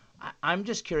 So I'm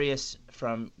just curious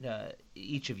from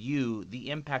each of you, the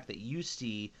impact that you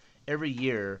see every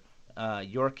year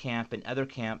your camp and other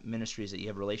camp ministries that you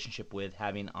have a relationship with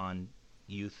having on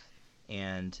youth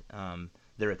and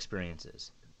their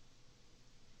experiences.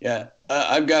 Yeah,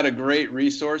 I've got a great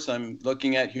resource I'm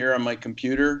looking at here on my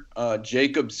computer.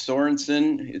 Jacob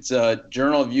Sorensen. It's a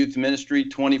Journal of Youth Ministry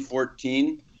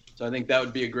 2014. So I think that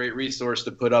would be a great resource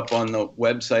to put up on the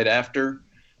website after.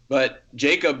 But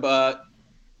Jacob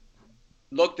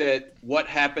looked at what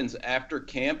happens after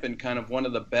camp, and kind of one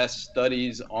of the best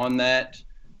studies on that.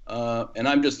 And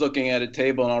I'm just looking at a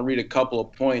table, and I'll read a couple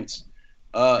of points.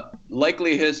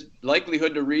 Likelihood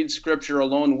to read scripture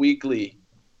alone weekly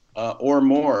or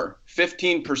more.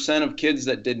 15% of kids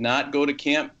that did not go to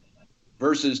camp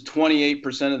versus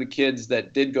 28% of the kids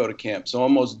that did go to camp, so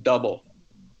almost double.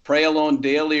 Pray alone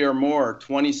daily or more,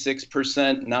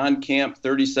 26% non-camp,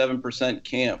 37%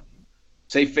 camp.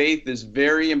 Say faith is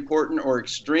very important or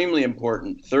extremely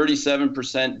important.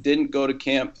 37% didn't go to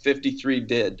camp, 53%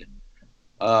 did.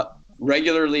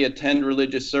 Regularly attend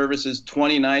religious services,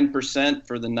 29%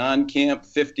 for the non-camp,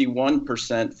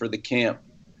 51% for the camp.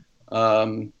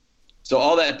 So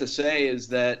all that to say is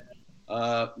that,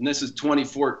 and this is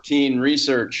 2014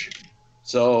 research,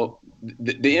 so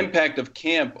the impact of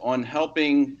camp on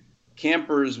helping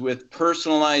campers with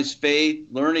personalized faith,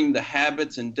 learning the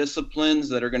habits and disciplines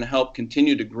that are going to help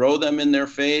continue to grow them in their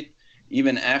faith,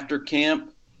 even after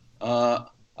camp.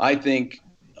 I think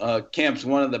camp's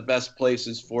one of the best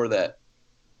places for that.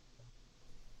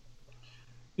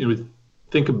 You know,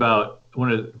 think about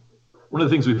one of the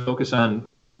things we focus on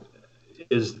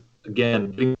is,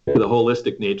 again, the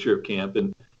holistic nature of camp.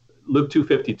 And Luke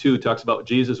 2:52 talks about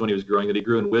Jesus when he was growing, that he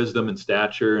grew in wisdom and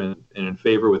stature and in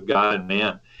favor with God and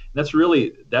man.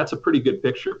 And that's a pretty good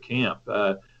picture of camp.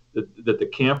 That the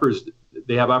campers,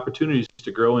 they have opportunities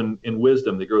to grow in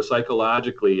wisdom. They grow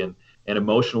psychologically and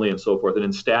emotionally and so forth. And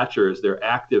in stature, as they're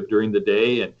active during the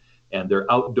day and they're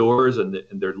outdoors and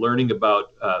they're learning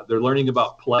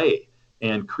about play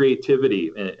and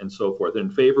creativity and so forth.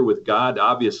 And in favor with God,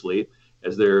 obviously,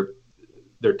 as their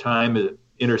time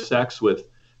intersects with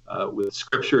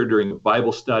Scripture during a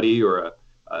Bible study or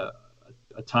a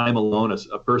time alone,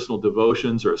 a personal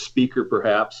devotions or a speaker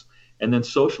perhaps, and then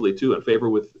socially too, in favor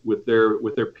with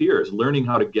their peers, learning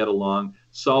how to get along,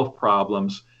 solve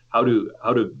problems, how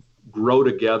to grow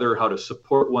together, how to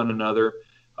support one another,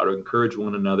 how to encourage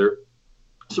one another.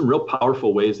 Some real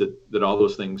powerful ways that all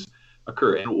those things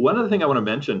occur. And one other thing I want to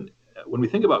mention, when we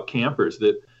think about campers,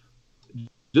 that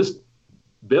just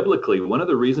biblically, one of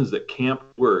the reasons that camp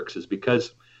works is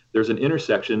because there's an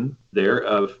intersection there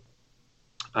of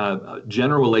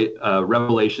general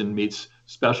revelation meets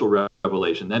special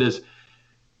revelation. That is,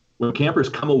 when campers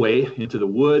come away into the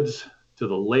woods, to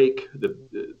the lake,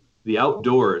 the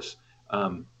outdoors,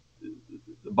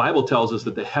 the Bible tells us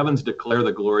that the heavens declare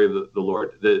the glory of the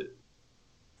Lord.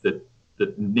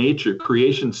 That nature,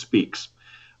 creation speaks.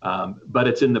 But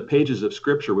it's in the pages of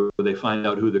Scripture where they find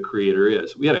out who the Creator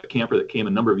is. We had a camper that came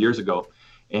a number of years ago,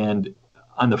 and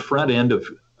on the front end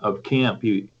of camp,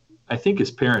 I think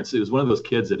his parents, it was one of those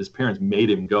kids that his parents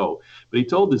made him go. But he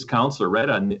told his counselor right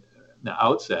on the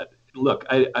outset, look,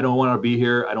 I don't want to be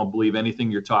here. I don't believe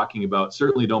anything you're talking about.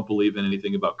 Certainly don't believe in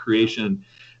anything about creation.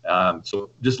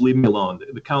 So just leave me alone.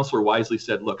 The counselor wisely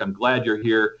said, look, I'm glad you're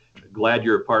here. Glad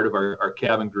you're a part of our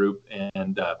cabin group,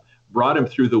 and brought him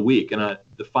through the week. And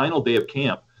the final day of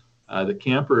camp, the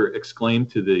camper exclaimed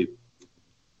to the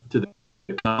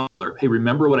counselor, hey,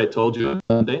 remember what I told you on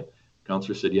Sunday? The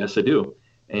counselor said, yes, I do.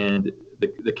 And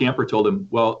the camper told him,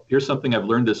 well, here's something I've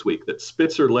learned this week, that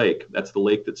Spitzer Lake, that's the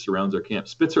lake that surrounds our camp,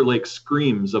 Spitzer Lake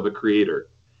screams of a creator.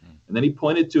 And then he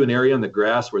pointed to an area on the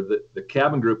grass where the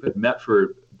cabin group had met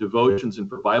for devotions and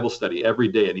for Bible study every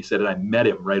day. And he said, and I met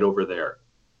him right over there.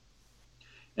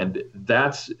 And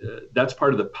that's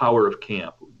part of the power of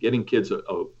camp, getting kids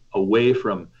away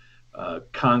from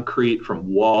concrete, from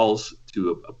walls,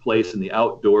 to a place in the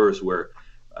outdoors where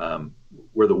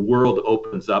the world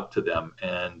opens up to them,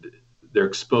 and they're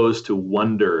exposed to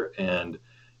wonder and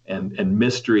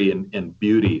mystery and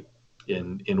beauty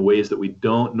in ways that we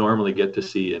don't normally get to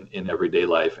see in everyday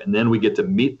life. And then we get to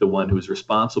meet the one who's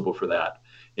responsible for that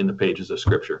in the pages of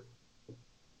Scripture.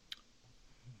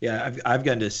 Yeah, I've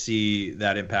gotten to see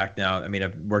that impact now. I mean,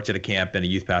 I've worked at a camp and a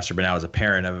youth pastor, but now as a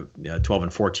parent of a 12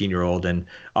 and 14-year-old. And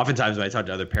oftentimes when I talk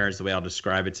to other parents, the way I'll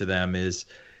describe it to them is,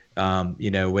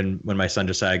 when my son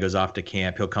Josiah goes off to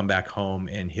camp, he'll come back home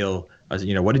and he'll,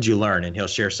 what did you learn? And he'll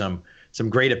share some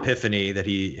great epiphany that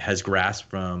he has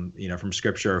grasped from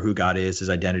Scripture, or who God is,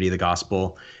 his identity, the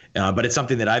gospel. But it's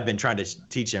something that I've been trying to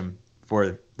teach him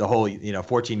for the whole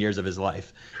 14 years of his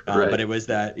life. Right. But it was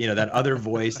that that other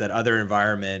voice, that other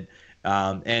environment,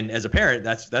 and as a parent,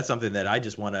 that's something that I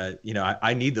just want to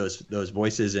I need those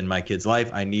voices in my kid's life.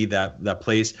 I need that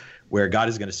place where God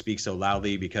is going to speak so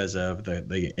loudly because of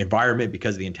the environment,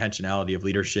 because of the intentionality of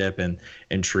leadership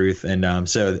and truth. And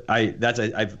so I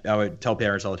would tell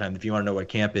parents all the time, if you want to know what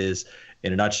camp is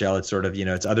in a nutshell, it's sort of,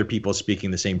 it's other people speaking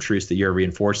the same truths that you're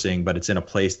reinforcing, but it's in a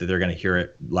place that they're going to hear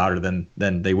it louder than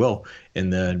they will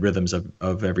in the rhythms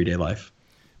of everyday life.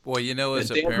 Boy, as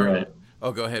a parent.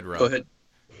 Oh, go ahead, Rob. Go ahead.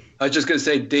 I was just going to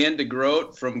say, Dan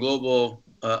DeGroat from Global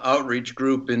Outreach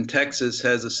Group in Texas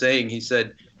has a saying. He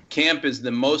said, camp is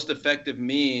the most effective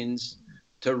means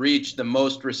to reach the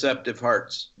most receptive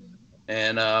hearts.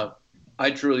 And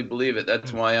I truly believe it.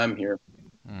 That's why I'm here.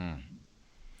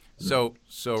 So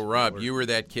Rob, you were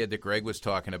that kid that Greg was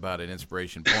talking about at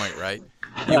Inspiration Point, right?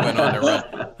 You went on the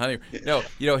run. Honey,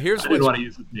 here's what I didn't want to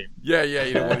use his name. Yeah,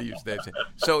 you don't want to use that.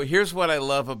 So here's what I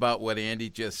love about what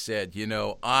Andy just said.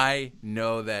 I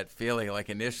know that feeling. Like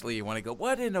initially you want to go,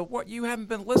 what you haven't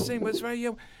been listening, what's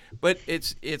right? But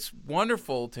it's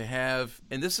wonderful to have,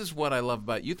 and this is what I love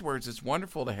about Youth Words. It's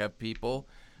wonderful to have people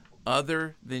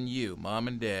other than you, mom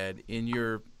and dad, in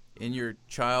your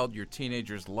child, your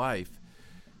teenager's life,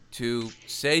 to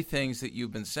say things that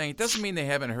you've been saying. It doesn't mean they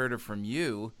haven't heard it from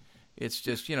you. It's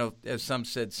just, as some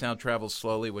said, sound travels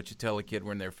slowly. What you tell a kid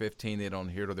when they're 15, they don't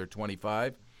hear till they're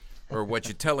 25. Or what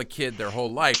you tell a kid their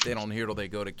whole life, they don't hear till they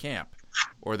go to camp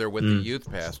or they're with the youth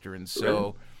pastor. And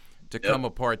so to come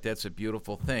apart, that's a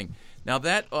beautiful thing. Now,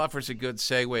 that offers a good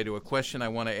segue to a question I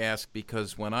want to ask,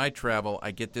 because when I travel,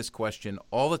 I get this question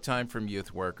all the time from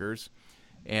youth workers,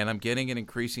 and I'm getting it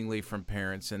increasingly from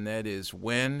parents, and that is,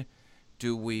 when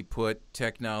do we put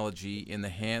technology in the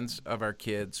hands of our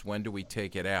kids? When do we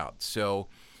take it out? So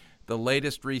the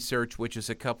latest research, which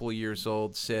is a couple of years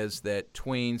old, says that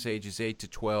tweens ages 8 to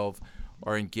 12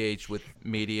 are engaged with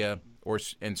media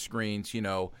and screens,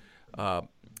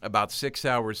 about 6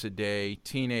 hours a day.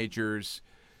 Teenagers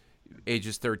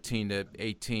ages 13 to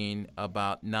 18,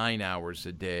 about 9 hours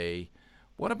a day.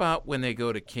 What about when they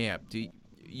go to camp?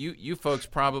 You folks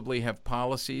probably have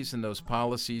policies, and those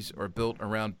policies are built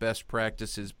around best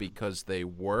practices because they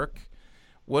work.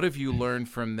 What have you learned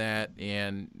from that,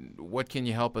 and what can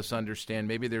you help us understand?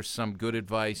 Maybe there's some good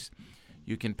advice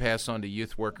you can pass on to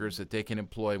youth workers that they can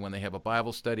employ when they have a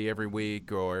Bible study every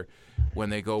week, or when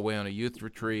they go away on a youth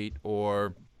retreat,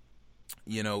 or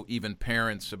even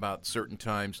parents about certain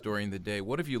times during the day.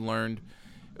 What have you learned?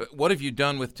 What have you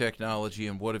done with technology,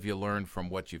 and what have you learned from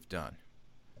what you've done?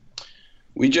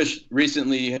 We just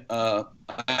recently, I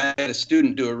had a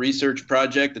student do a research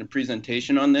project and a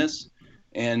presentation on this,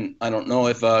 and I don't know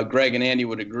if Greg and Andy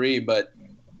would agree, but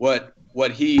what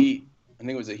he, I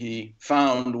think it was a he,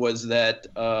 found was that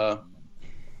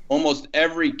almost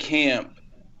every camp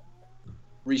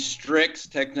restricts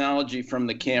technology from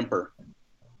the camper.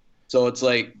 So it's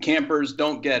like campers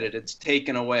don't get it; it's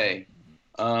taken away.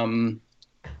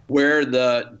 Where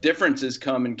the differences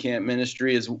come in camp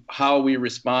ministry is how we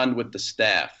respond with the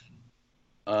staff.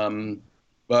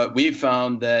 But we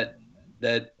found that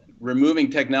removing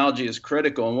technology is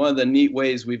critical. And one of the neat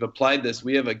ways we've applied this,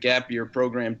 we have a gap year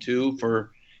program too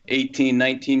for 18,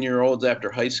 19-year-olds after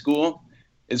high school,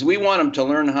 is we want them to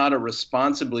learn how to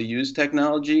responsibly use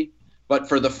technology. But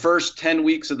for the first 10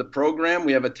 weeks of the program,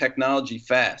 we have a technology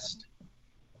fast.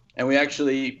 And we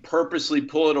actually purposely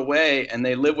pull it away, and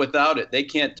they live without it. They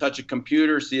can't touch a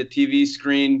computer, see a TV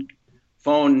screen,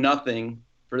 phone, nothing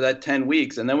for that 10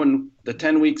 weeks. And then when the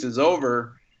 10 weeks is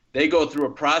over, they go through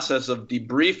a process of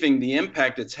debriefing the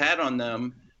impact it's had on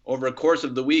them over a course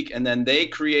of the week, and then they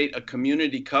create a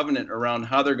community covenant around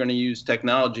how they're going to use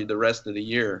technology the rest of the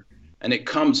year. And it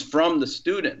comes from the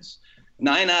students.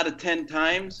 9 out of 10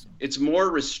 times, it's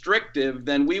more restrictive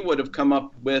than we would have come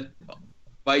up with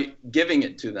by giving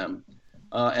it to them.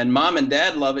 And mom and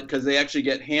dad love it because they actually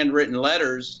get handwritten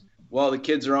letters while the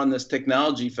kids are on this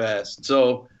technology fast.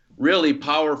 So really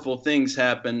powerful things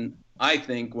happen, I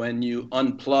think, when you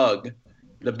unplug.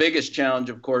 The biggest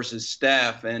challenge, of course, is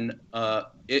staff. And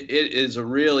it is a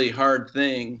really hard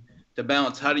thing to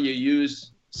balance. How do you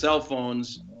use cell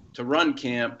phones to run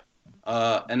camp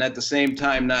and at the same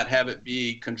time not have it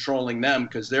be controlling them,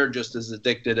 because they're just as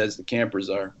addicted as the campers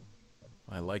are.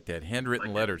 I like that.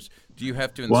 Handwritten letters. Do you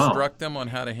have to instruct them on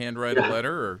how to handwrite a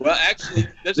letter? Or? Well, actually,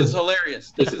 this is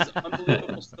hilarious. This is an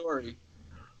unbelievable story.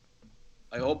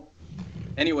 I hope.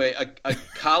 Anyway, a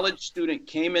college student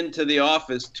came into the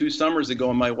office 2 summers ago,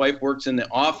 and my wife works in the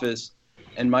office,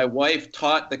 and my wife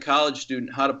taught the college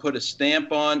student how to put a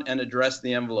stamp on and address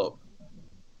the envelope.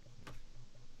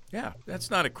 Yeah, that's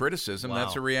not a criticism. Wow.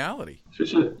 That's a reality. She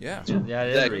should. Yeah, it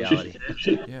is a reality.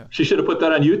 She should have put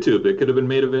that on YouTube. It could have been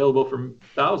made available for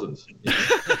thousands.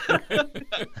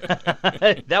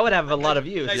 That would have a lot of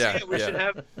views. We should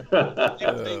have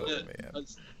an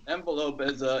envelope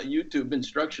as a YouTube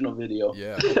instructional video.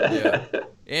 Yeah.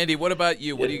 Andy, what about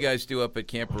you? What do you guys do up at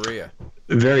Camp Berea?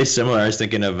 Very similar. I was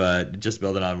thinking of just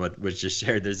building on what was just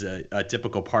shared. There's a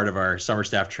typical part of our summer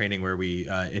staff training where we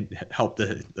help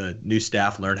the new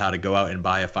staff learn how to go out and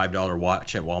buy a $5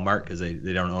 watch at Walmart because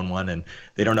they don't own one, and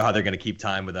they don't know how they're going to keep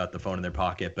time without the phone in their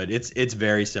pocket. But it's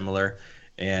very similar.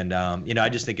 And, I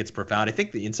just think it's profound. I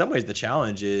think in some ways the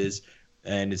challenge is,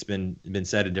 and it's been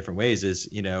said in different ways, is,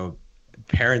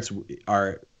 parents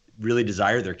really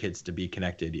desire their kids to be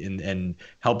connected, and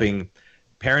helping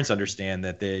parents understand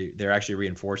that they're actually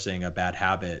reinforcing a bad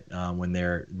habit when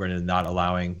they're not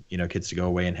allowing kids to go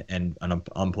away and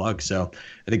unplug. So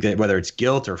I think that whether it's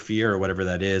guilt or fear or whatever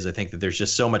that is, I think that there's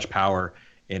just so much power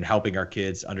in helping our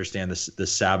kids understand the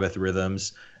Sabbath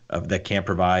rhythms that camp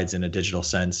provides in a digital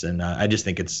sense. And I just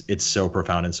think it's so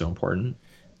profound and so important.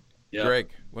 Yeah. Greg,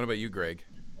 what about you, Greg?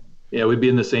 Yeah, we'd be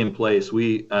in the same place.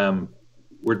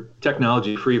 We're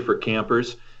technology free for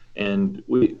campers, and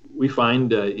we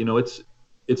find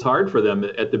it's hard for them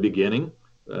at the beginning,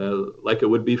 like it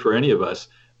would be for any of us.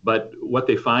 But what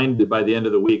they find by the end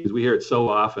of the week, is we hear it so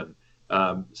often,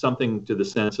 something to the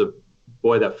sense of,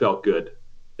 boy, that felt good.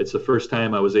 It's the first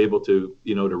time I was able to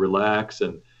to relax,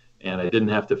 and I didn't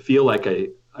have to feel like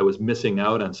I was missing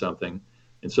out on something.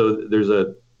 And so there's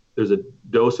a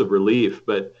dose of relief.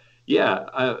 But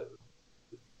yeah,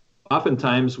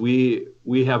 oftentimes we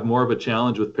have more of a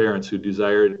challenge with parents who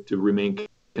desire to remain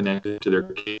connected to their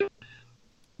kids.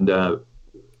 And one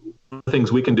of the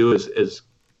things we can do as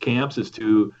camps is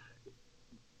to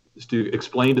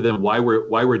explain to them why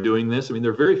we're doing this. I mean,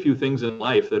 there are very few things in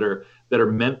life that are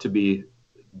meant to be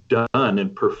done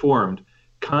and performed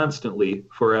constantly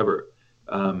forever.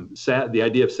 The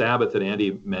idea of Sabbath that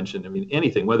Andy mentioned. I mean,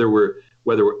 anything, whether we're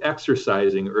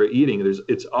exercising or eating, there's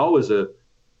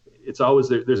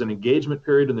an engagement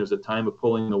period, and there's a time of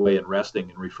pulling away and resting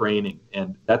and refraining,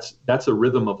 and that's a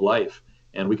rhythm of life.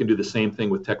 And we can do the same thing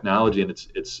with technology, and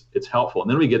it's helpful. And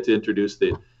then we get to introduce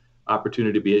the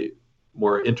opportunity to be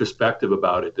more introspective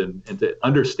about it, and to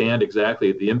understand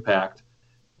exactly the impact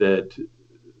that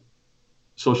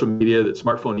social media, that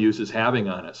smartphone use is having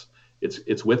on us.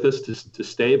 It's with us to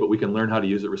stay, but we can learn how to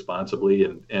use it responsibly.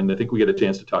 And I think we get a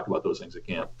chance to talk about those things at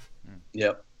camp.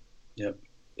 Yep.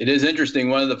 It is interesting.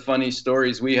 One of the funny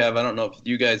stories we have, I don't know if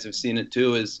you guys have seen it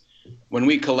too, is when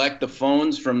we collect the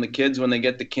phones from the kids when they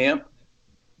get to camp.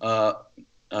 I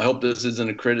hope this isn't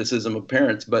a criticism of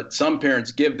parents, but some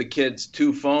parents give the kids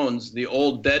 2 phones, the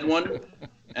old dead one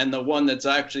and the one that's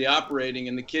actually operating,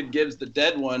 and the kid gives the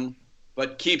dead one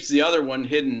but keeps the other one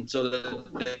hidden so that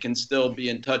they can still be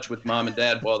in touch with mom and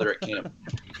dad while they're at camp.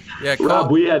 Yeah, Rob,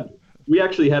 we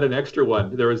actually had an extra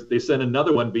one. They sent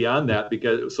another one beyond that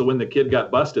so when the kid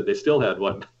got busted, they still had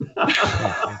one.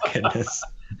 Oh, my goodness.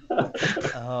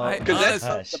 Because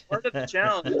that's the part of the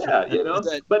challenge. Yeah,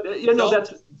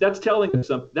 that's telling us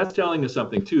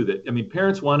something too. That, I mean,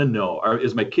 parents want to know: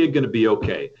 is my kid going to be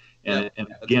okay? And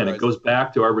again, it goes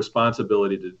back to our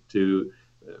responsibility to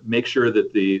make sure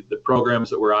that the programs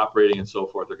that we're operating and so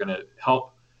forth are going to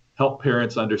help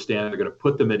parents understand. They're going to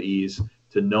put them at ease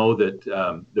to know that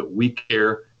that we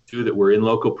care too, that we're in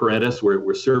loco parentis,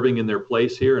 we're serving in their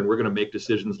place here, and we're going to make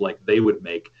decisions like they would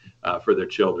make for their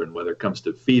children, whether it comes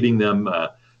to feeding them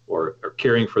or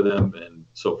caring for them and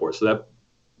so forth. So that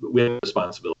we have a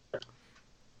responsibility.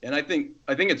 And I think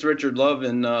it's Richard Love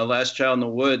in Last Child in the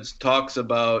Woods talks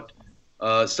about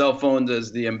cell phones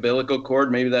as the umbilical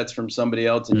cord. Maybe that's from somebody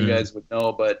else and you guys would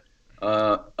know, but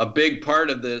a big part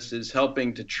of this is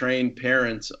helping to train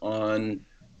parents on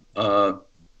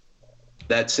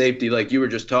that safety, like you were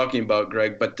just talking about,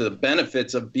 Greg, but the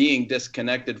benefits of being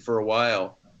disconnected for a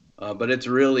while. But it's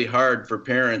really hard for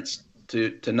parents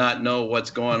to not know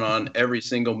what's going on every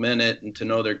single minute and to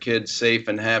know their kid's safe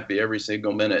and happy every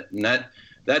single minute. And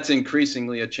that's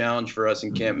increasingly a challenge for us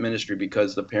in camp ministry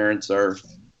because the parents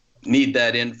need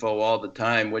that info all the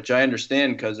time, which I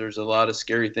understand because there's a lot of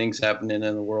scary things happening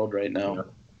in the world right now. Yeah.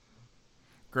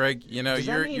 Greg,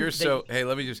 you're so. Hey,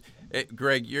 let me just.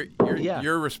 Greg,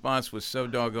 your response was so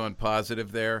doggone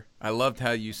positive there. I loved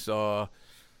how you saw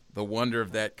the wonder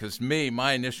of that because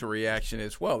my initial reaction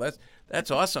is, well,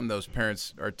 that's awesome. Those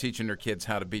parents are teaching their kids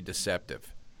how to be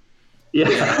deceptive. Yeah,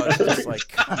 it's just like,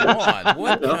 come on,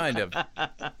 what kind of?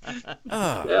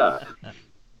 Yeah.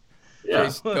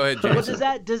 Jason, go ahead,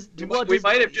 Jason. We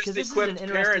might have just equipped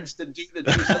parents to do the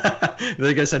I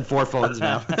think I said 4 phones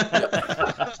now.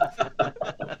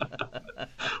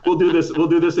 We'll do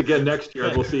this again next year,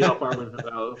 and we'll see how far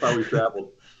we've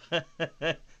traveled.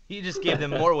 You just gave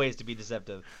them more ways to be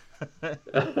deceptive.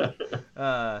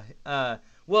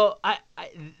 Well,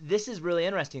 this is really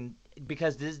interesting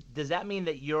because does that mean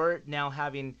that you're now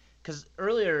having? Because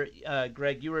earlier,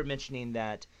 Greg, you were mentioning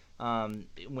that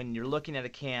when you're looking at a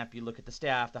camp, you look at the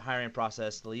staff, the hiring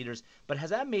process, the leaders. But has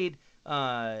that made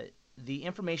the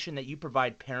information that you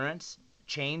provide parents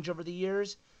change over the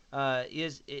years?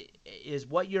 Is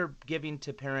what you're giving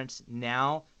to parents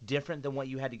now different than what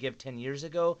you had to give 10 years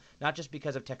ago? Not just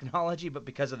because of technology, but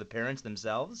because of the parents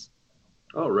themselves?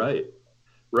 Oh, right.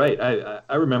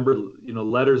 I remember,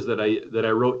 letters that I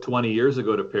wrote 20 years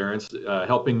ago to parents,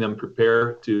 helping them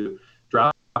prepare to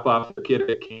drop off their kid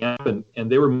at camp,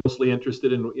 and they were mostly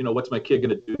interested in, what's my kid going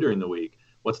to do during the week?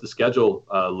 What's the schedule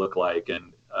look like?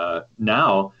 And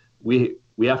now we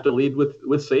have to lead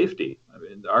with safety. I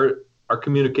mean, our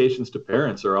communications to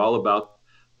parents are all about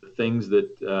the things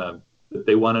that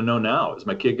they want to know now. Is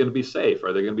my kid going to be safe?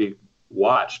 Are they going to be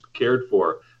watched, cared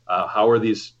for? How are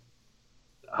these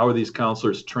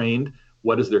counselors trained?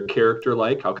 What is their character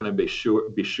like? How can I be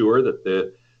sure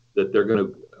that they're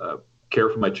going to care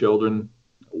for my children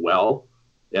well?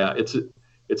 Yeah,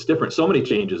 it's different. So many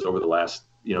changes over the last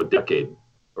decade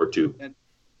or two. And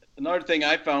another thing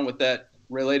I found with that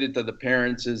related to the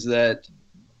parents is that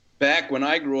back when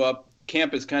I grew up,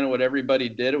 camp is kind of what everybody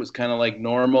did. It was kind of like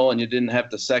normal, and you didn't have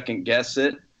to second guess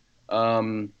it.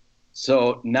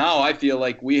 So now I feel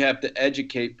like we have to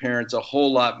educate parents a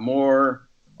whole lot more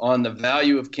on the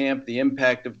value of camp, the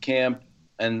impact of camp,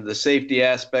 and the safety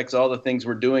aspects, all the things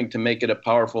we're doing to make it a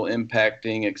powerful,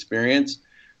 impacting experience.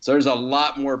 So there's a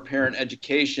lot more parent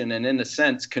education and, in a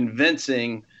sense,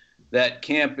 convincing that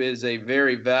camp is a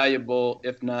very valuable,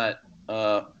 if not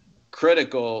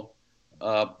critical,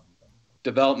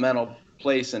 developmental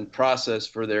place and process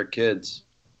for their kids.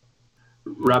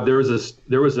 Rob, there was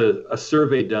a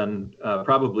survey done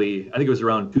probably, I think it was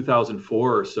around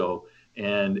 2004 or so,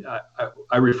 and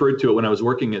I referred to it when I was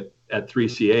working at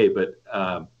 3CA,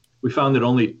 but we found that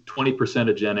only 20%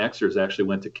 of Gen Xers actually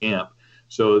went to camp.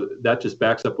 So that just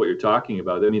backs up what you're talking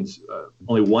about. That means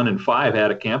only 1 in 5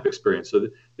 had a camp experience, so they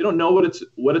don't know what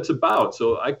it's about.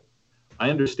 So I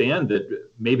understand that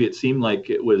maybe it seemed like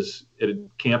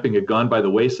camping had gone by the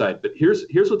wayside, but here's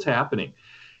what's happening.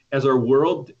 As our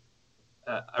world,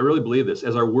 I really believe this,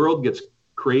 as our world gets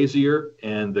crazier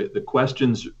and the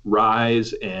questions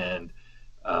rise and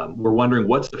we're wondering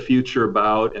what's the future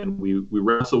about, and we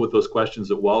wrestle with those questions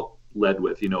that Walt led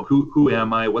with, who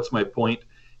am I? What's my point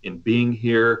in being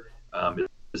here?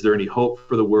 Is there any hope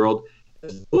for the world?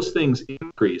 As those things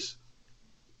increase,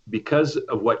 because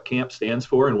of what camp stands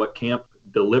for and what camp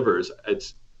delivers,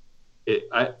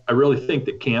 I really think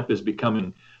that camp is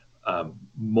becoming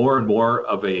more and more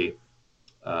of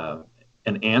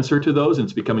an answer to those, and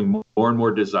it's becoming more and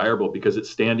more desirable because it's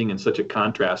standing in such a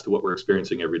contrast to what we're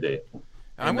experiencing every day.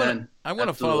 I want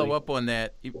to follow up on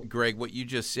that, Greg, what you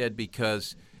just said,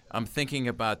 because I'm thinking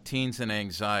about teens and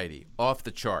anxiety, off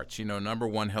the charts. Number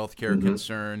one healthcare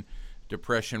concern,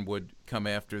 depression would come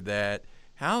after that.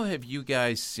 How have you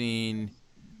guys seen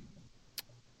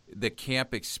the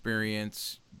camp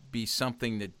experience be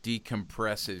something that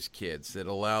decompresses kids, that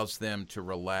allows them to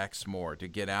relax more, to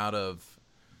get out of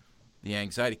the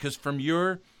anxiety? Because from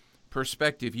your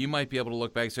perspective, you might be able to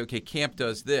look back and say, okay, camp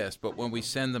does this, but when we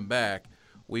send them back,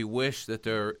 we wish that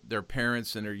their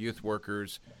parents and their youth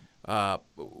workers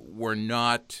were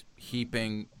not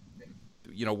heaping,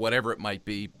 whatever it might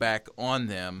be, back on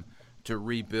them to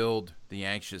rebuild the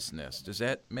anxiousness. Does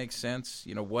that make sense?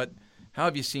 How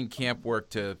have you seen camp work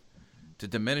to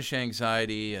diminish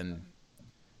anxiety and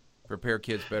prepare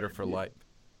kids better for life?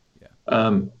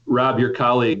 Yeah. Rob, your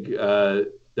colleague,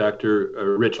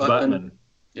 Dr. Rich Buttman.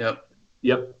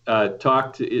 Yep.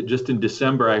 Talked just in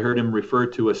December. I heard him refer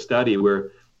to a study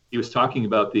where he was talking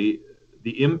about the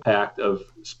impact of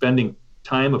spending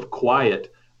time of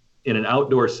quiet in an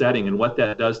outdoor setting and what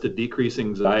that does to decrease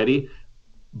anxiety.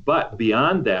 But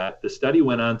beyond that, the study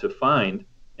went on to find,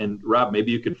 and Rob,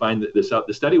 maybe you can find this out.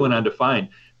 The study went on to find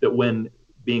that when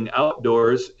being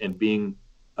outdoors and being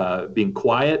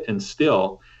quiet and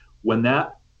still, when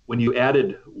you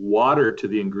added water to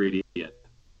the ingredient,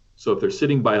 so if they're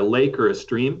sitting by a lake or a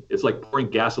stream, it's like pouring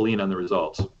gasoline on the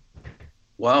results.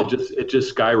 Wow! It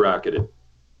just skyrocketed.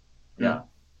 Yeah.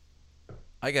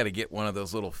 I got to get one of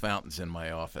those little fountains in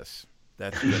my office.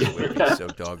 That's would be so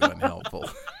doggone helpful.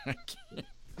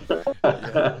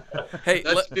 Hey,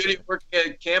 that's the beauty of working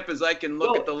at camp is I can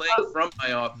look at the lake from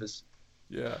my office.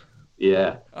 Yeah.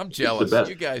 I'm jealous.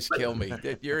 You guys kill me.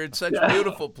 You're in such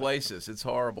beautiful places. It's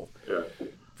horrible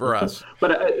for us.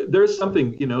 But there's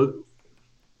something,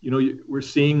 we're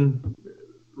seeing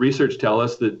research tell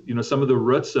us that, some of the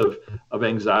roots of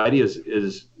anxiety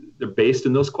is they're based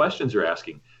in those questions you're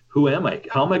asking. Who am I?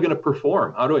 How am I going to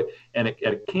perform? How do I? And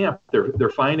at camp, they're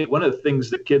finding one of the things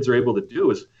that kids are able to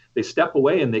do is they step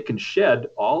away and they can shed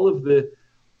all of the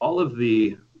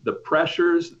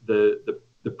pressures, the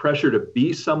pressure to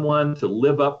be someone, to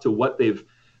live up to what the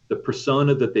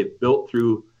persona that they've built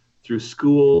through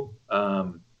school,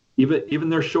 even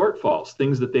their shortfalls,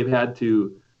 things that they've had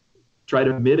to try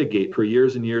to mitigate for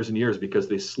years and years and years because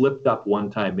they slipped up one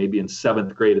time, maybe in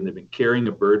 7th grade, and they've been carrying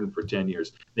a burden for 10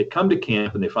 years. They come to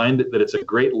camp and they find that it's a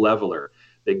great leveler.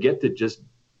 They get to just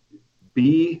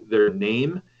be their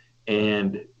name,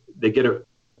 and they get a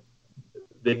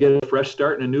fresh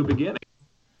start and a new beginning.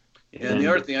 And the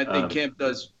other thing I think camp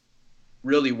does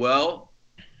really well,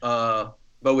 but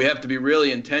we have to be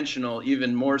really intentional,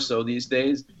 even more so these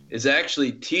days, is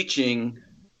actually teaching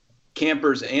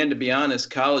campers and, to be honest,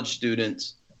 college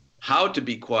students how to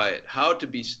be quiet, how to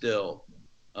be still.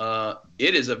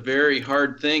 It is a very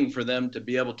hard thing for them to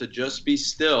be able to just be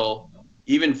still,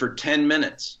 even for 10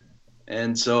 minutes.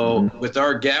 And so with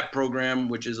our GAP program,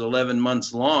 which is 11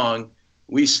 months long,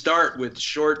 we start with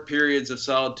short periods of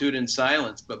solitude and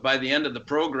silence. But by the end of the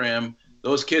program,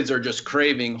 those kids are just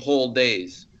craving whole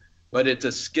days. But it's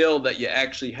a skill that you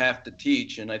actually have to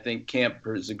teach. And I think camp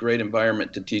is a great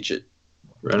environment to teach it.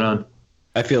 Right on.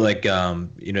 I feel like,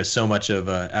 so much of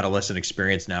adolescent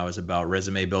experience now is about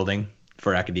resume building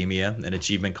for academia and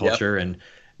achievement culture. Yep. And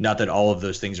not that all of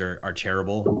those things are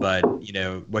terrible, but,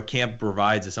 what camp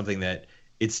provides is something that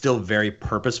it's still very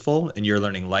purposeful, and you're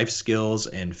learning life skills,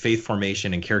 and faith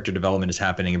formation and character development is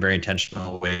happening in very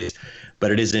intentional ways.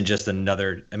 But it isn't just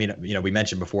another, we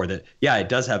mentioned before that, it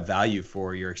does have value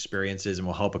for your experiences and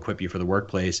will help equip you for the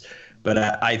workplace. But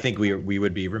I think we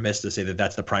would be remiss to say that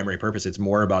that's the primary purpose. It's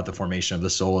more about the formation of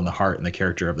the soul and the heart and the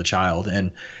character of the child.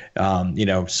 And,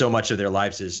 so much of their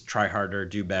lives is try harder,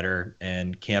 do better.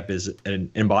 And camp is an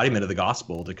embodiment of the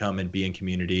gospel, to come and be in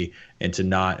community and to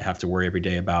not have to worry every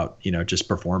day about, just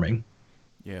performing.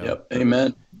 Yeah. Yep.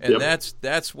 Amen. And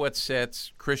that's what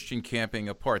sets Christian camping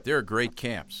apart. There are great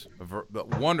camps,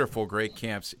 wonderful, great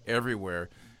camps everywhere,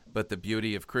 but the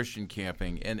beauty of Christian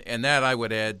camping, and that I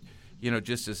would add,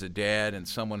 just as a dad and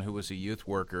someone who was a youth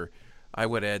worker, I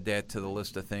would add that to the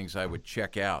list of things I would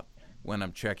check out when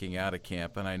I'm checking out a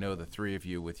camp. And I know the three of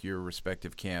you with your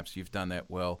respective camps, you've done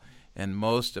that well. And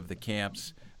most of the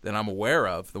camps that I'm aware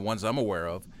of, the ones I'm aware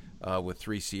of with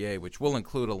 3CA, which will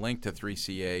include a link to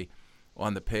 3CA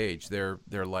on the page, they're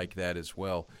like that as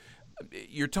well.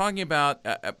 You're talking about,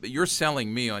 you're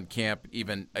selling me on camp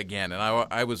even again, and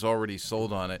I was already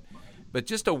sold on it. But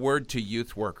just a word to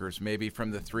youth workers, maybe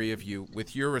from the three of you,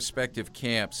 with your respective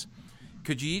camps.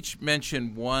 Could you each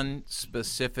mention one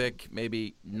specific,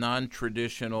 maybe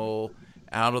non-traditional,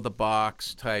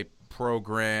 out-of-the-box type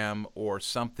program or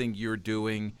something you're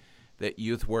doing that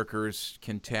youth workers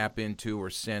can tap into or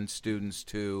send students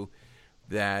to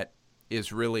that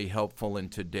is really helpful in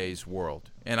today's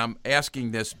world? And I'm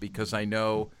asking this because I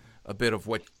know a bit of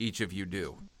what each of you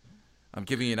do. I'm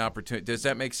giving you an opportunity. Does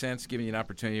that make sense? Giving you an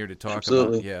opportunity here to talk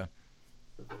Absolutely.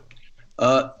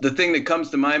 about, The thing that comes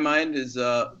to my mind is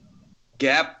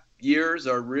gap years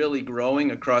are really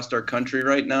growing across our country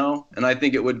right now, and I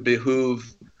think it would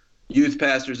behoove youth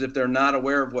pastors, if they're not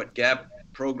aware of what gap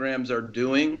programs are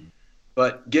doing.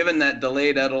 But given that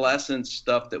delayed adolescence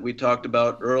stuff that we talked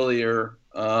about earlier,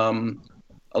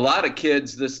 a lot of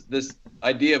kids, this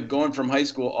idea of going from high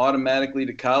school automatically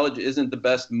to college isn't the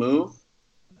best move.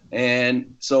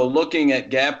 And so looking at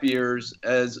gap years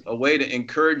as a way to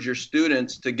encourage your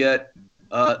students to get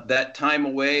that time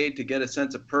away, to get a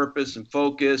sense of purpose and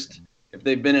focused, if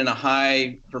they've been in a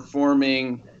high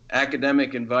performing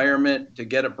academic environment, to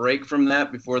get a break from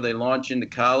that before they launch into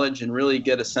college and really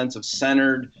get a sense of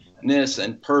centeredness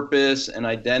and purpose and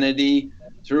identity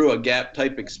through a gap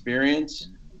type experience.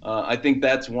 I think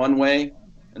that's one way.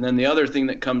 And then the other thing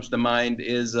that comes to mind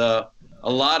is a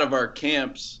lot of our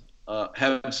camps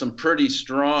have some pretty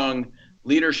strong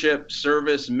leadership,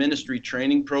 service, ministry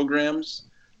training programs.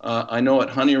 I know at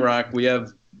Honey Rock we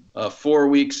have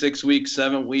 4-week, 6-week,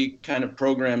 7-week kind of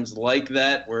programs like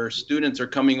that, where students are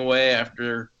coming away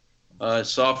after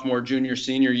sophomore, junior,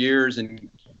 senior years and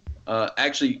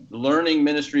actually learning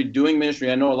ministry, doing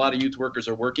ministry. I know a lot of youth workers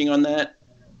are working on that,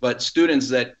 but students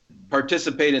that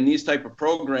participate in these type of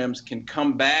programs can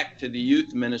come back to the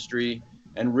youth ministry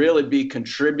and really be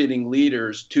contributing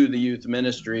leaders to the youth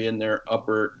ministry in their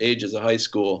upper ages of high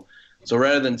school. So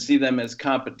rather than see them as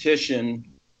competition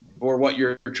for what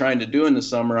you're trying to do in the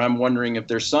summer, I'm wondering if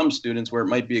there's some students where it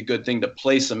might be a good thing to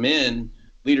place them in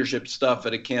leadership stuff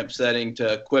at a camp setting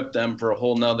to equip them for a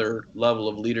whole nother level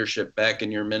of leadership back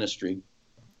in your ministry.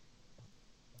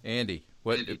 Andy,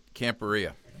 what Camp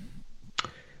Berea?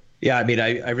 Yeah, I mean,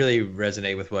 I really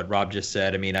resonate with what Rob just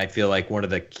said. I mean, I feel like one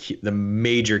of the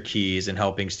major keys in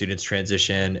helping students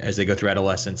transition as they go through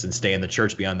adolescence and stay in the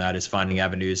church beyond that is finding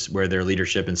avenues where their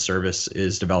leadership and service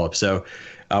is developed. So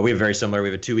we have very similar. We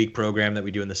have a 2-week program that we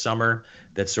do in the summer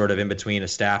that's sort of in between a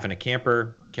staff and a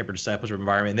camper discipleship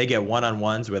environment. And they get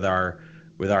one-on-ones with our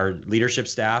leadership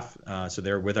staff. So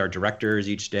they're with our directors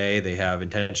each day. They have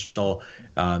intentional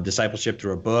discipleship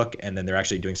through a book, and then they're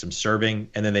actually doing some serving,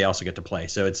 and then they also get to play.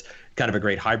 So it's kind of a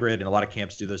great hybrid, and a lot of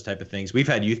camps do those type of things. We've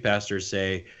had youth pastors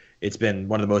say it's been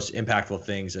one of the most impactful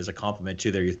things as a complement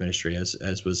to their youth ministry,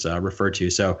 as was referred to.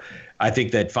 So I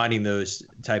think that finding those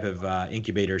type of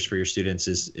incubators for your students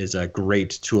is a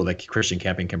great tool that Christian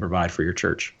Camping can provide for your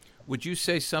church. Would you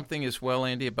say something as well,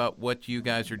 Andy, about what you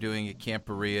guys are doing at Camp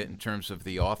Berea in terms of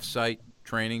the off-site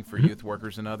training for youth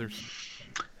workers and others?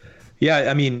 Yeah,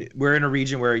 I mean, we're in a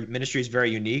region where ministry is very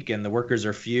unique and the workers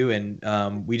are few,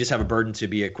 and we just have a burden to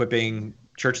be equipping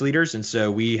church leaders. And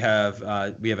so we have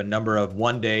a number of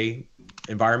one-day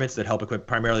environments that help equip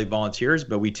primarily volunteers,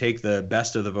 but we take the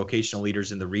best of the vocational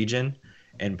leaders in the region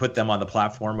and put them on the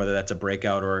platform, whether that's a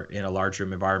breakout or in a large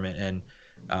room environment. And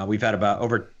we've had about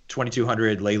over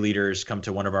 2,200 lay leaders come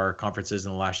to one of our conferences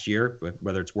in the last year,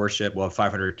 whether it's worship. We'll have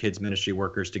 500 kids ministry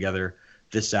workers together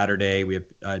this Saturday. We have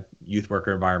a youth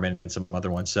worker environment and some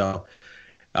other ones. So,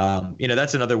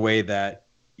 that's another way that,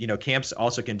 camps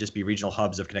also can just be regional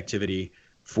hubs of connectivity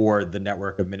for the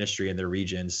network of ministry in their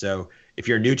region. So if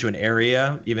you're new to an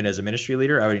area, even as a ministry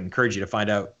leader, I would encourage you to find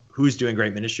out who's doing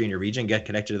great ministry in your region, get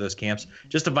connected to those camps,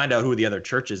 just to find out who the other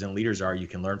churches and leaders are you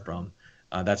can learn from.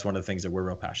 That's one of the things that we're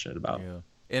real passionate about. Yeah.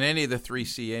 And any of the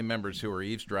 3CA members who are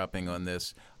eavesdropping on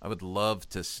this, I would love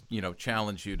to,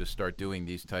 challenge you to start doing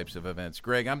these types of events.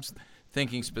 Greg, I'm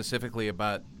thinking specifically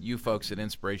about you folks at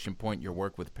Inspiration Point, your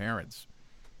work with parents.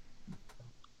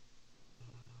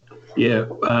 Yeah,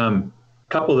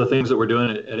 couple of the things that we're doing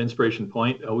at Inspiration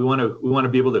Point, we want to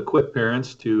be able to equip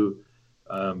parents to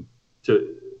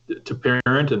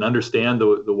parent and understand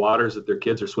the waters that their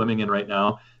kids are swimming in right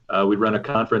now. We run a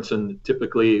conference, and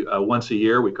typically once a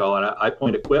year, we call it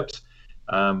iPoint Equips,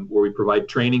 where we provide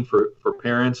training for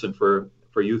parents and for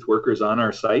youth workers on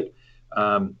our site.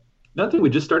 Another thing we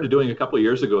just started doing a couple of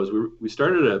years ago is we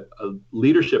started a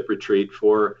leadership retreat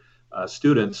for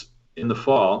students in the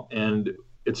fall, and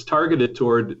it's targeted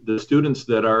toward the students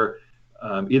that are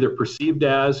either perceived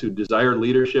as who desire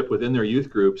leadership within their youth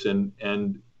groups,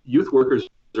 and youth workers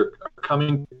are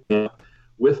coming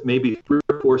with maybe 3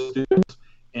 or 4 students.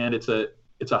 And it's a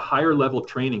higher level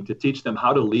training to teach them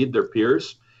how to lead their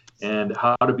peers and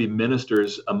how to be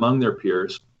ministers among their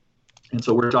peers. And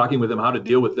so we're talking with them how to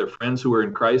deal with their friends who are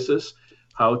in crisis,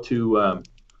 how to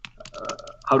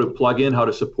plug in, how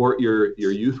to support your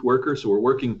youth workers. So we're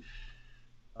working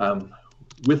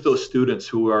with those students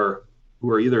who are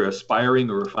either aspiring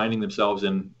or finding themselves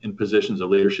in positions of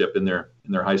leadership in their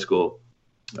high school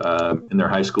in their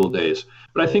high school days.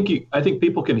 But I think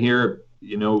people can hear,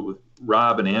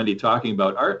 Rob and Andy talking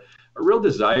about our real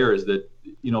desire is that,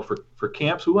 for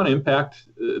camps, we want to impact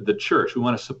the church. We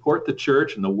want to support the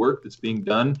church and the work that's being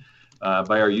done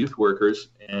by our youth workers.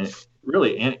 And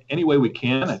really, any way we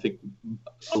can. I think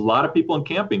a lot of people in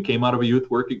camping came out of a youth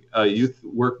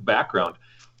work background.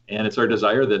 And it's our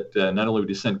desire that not only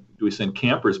do we send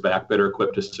campers back better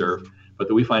equipped to serve, but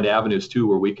that we find avenues too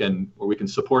where we can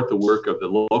support the work of the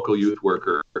local youth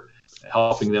worker,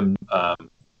 helping them,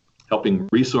 helping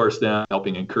resource them,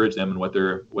 helping encourage them in what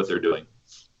they're doing.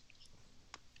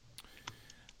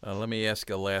 Let me ask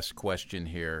a last question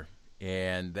here,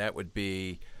 and that would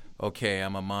be, okay,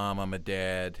 I'm a mom, I'm a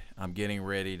dad, I'm getting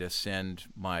ready to send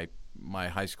my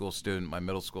high school student, my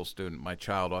middle school student, my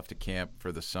child off to camp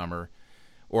for the summer,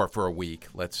 or for a week,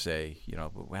 let's say,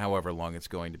 however long it's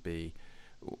going to be.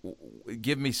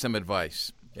 Give me some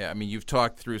advice. Yeah, I mean, you've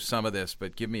talked through some of this,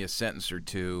 but give me a sentence or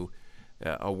two,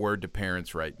 a word to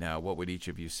parents right now. What would each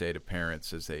of you say to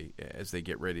parents as they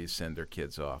get ready to send their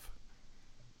kids off?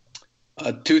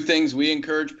 Two things we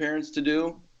encourage parents to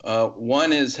do.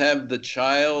 One is have the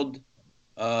child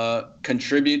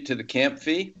contribute to the camp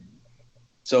fee.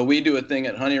 So we do a thing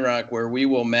at Honey Rock where we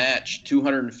will match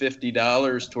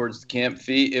 $250 towards the camp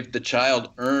fee if the child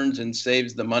earns and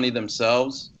saves the money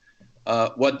themselves.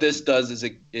 What this does is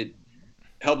it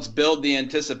helps build the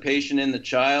anticipation in the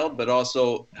child, but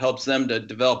also helps them to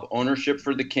develop ownership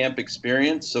for the camp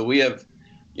experience. So we have,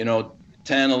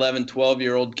 10, 11,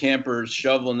 12-year-old campers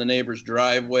shoveling the neighbor's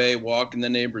driveway, walking the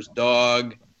neighbor's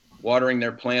dog, watering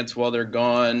their plants while they're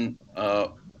gone,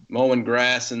 mowing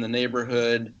grass in the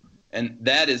neighborhood. And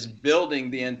that is building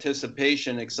the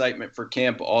anticipation, excitement for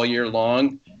camp all year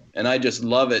long. And I just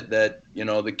love it that,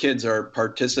 the kids are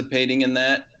participating in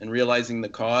that and realizing the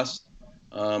cost.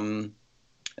 And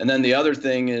then the other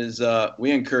thing is we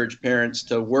encourage parents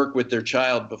to work with their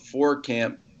child before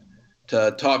camp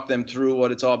to talk them through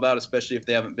what it's all about, especially if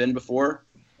they haven't been before,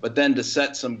 but then to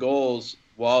set some goals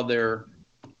while they're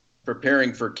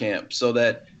preparing for camp so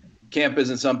that camp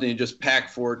isn't something you just pack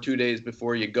for 2 days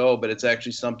before you go, but it's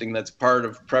actually something that's part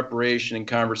of preparation and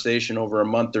conversation over a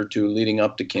month or two leading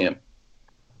up to camp.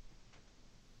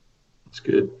 That's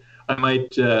good. I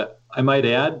might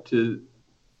add to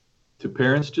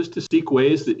parents just to seek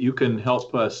ways that you can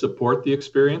help support the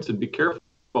experience and be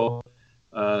careful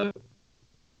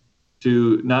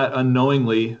to not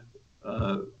unknowingly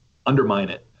undermine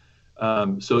it.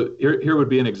 So here would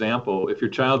be an example. If your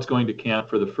child's going to camp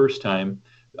for the first time,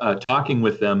 talking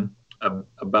with them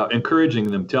about encouraging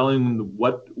them, telling them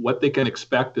what they can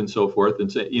expect and so forth,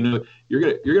 and say, you're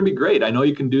gonna be great. I know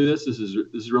you can do this. This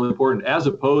is really important. As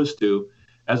opposed to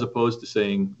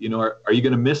saying, are you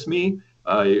gonna miss me?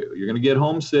 You're gonna get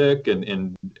homesick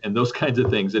and those kinds of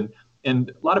things. And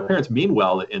a lot of parents mean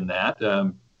well in that,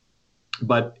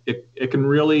 but it can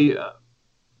really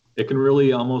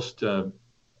almost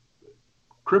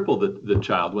cripple the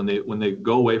child when they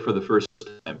go away for the first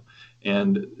time.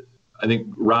 And I think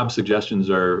Rob's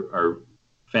suggestions are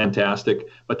fantastic.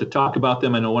 But to talk about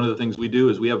them, I know one of the things we do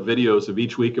is we have videos of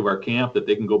each week of our camp that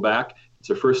they can go back. It's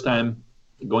their first time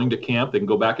going to camp. They can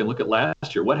go back and look at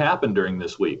last year. What happened during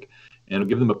this week? And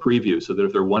give them a preview so that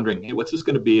if they're wondering, hey, what's this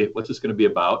going to be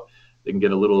about? They can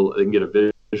get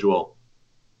a visual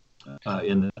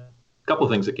in a couple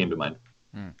of things that came to mind.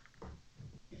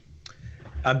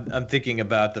 I'm thinking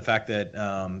about the fact that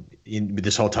in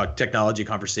this whole technology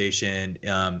conversation,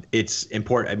 it's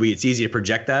important. It's easy to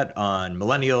project that on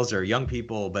millennials or young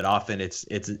people, but often it's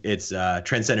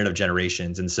transcendent of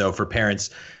generations. And so for parents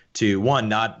to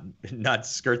not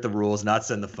skirt the rules, not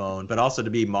send the phone, but also to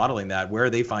be modeling that, where are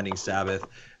they finding Sabbath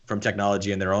from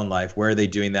technology in their own life? Where are they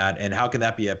doing that? And how can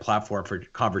that be a platform for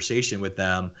conversation with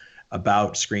them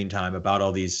about screen time, about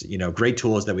all these, great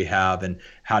tools that we have and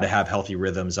how to have healthy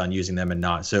rhythms on using them and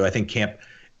not. So I think camp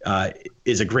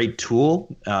is a great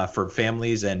tool for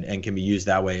families and can be used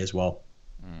that way as well.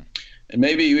 And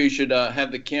maybe we should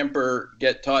have the camper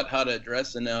get taught how to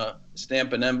address and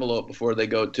stamp an envelope before they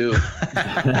go too.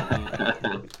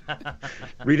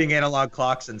 Reading analog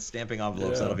clocks and stamping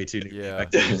envelopes, that'll be too new.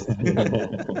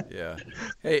 Yeah.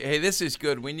 Hey, this is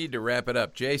good. We need to wrap it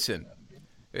up. Jason,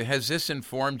 has this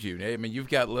informed you? I mean, you've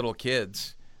got little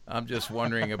kids. I'm just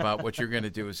wondering about what you're going to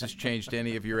do. Has this changed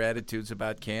any of your attitudes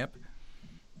about camp?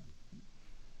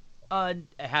 It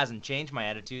hasn't changed my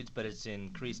attitudes, but it's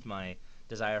increased my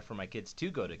desire for my kids to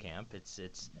go to camp.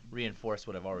 It's reinforced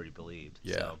what I've already believed.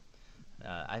 Yeah. So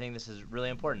I think this is really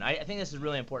important. I think this is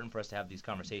really important for us to have these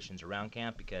conversations around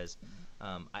camp because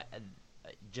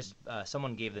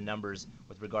someone gave the numbers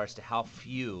with regards to how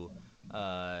few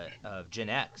of Gen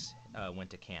X went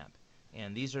to camp,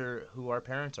 and these are who our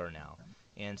parents are now.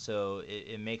 And so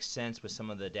it makes sense with some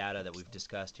of the data that we've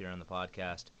discussed here on the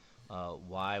podcast,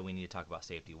 why we need to talk about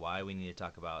safety, why we need to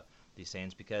talk about these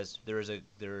things, because there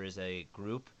is a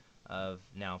group of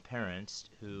now parents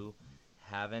who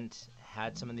haven't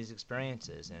had some of these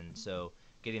experiences, and so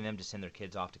getting them to send their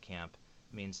kids off to camp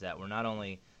means that we're not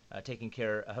only taking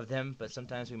care of them, but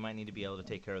sometimes we might need to be able to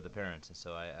take care of the parents. And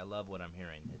so I love what I'm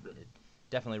hearing. It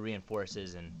definitely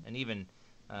reinforces and even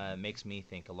makes me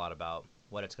think a lot about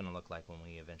what it's going to look like when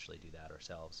we eventually do that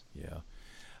ourselves. Yeah.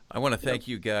 I want to thank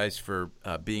you guys for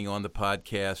being on the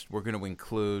podcast. We're going to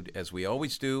include, as we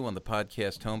always do, on the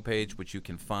podcast homepage, which you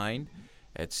can find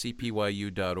at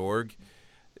cpyu.org,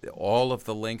 all of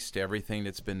the links to everything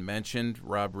that's been mentioned.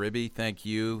 Rob Ribby, thank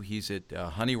you. He's at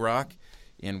Honey Rock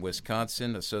in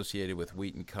Wisconsin, associated with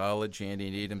Wheaton College. Andy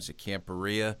Needham's at Camp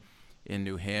Berea in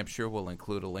New Hampshire. We'll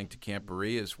include a link to Camp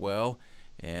Berea as well,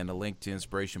 and a link to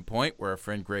Inspiration Point, where our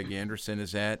friend Greg Anderson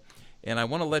is at. And I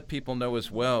want to let people know as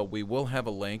well, we will have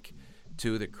a link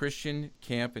to the Christian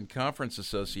Camp and Conference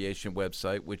Association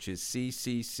website, which is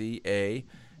ccca.org.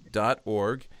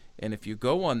 And if you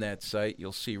go on that site,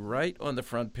 you'll see right on the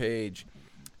front page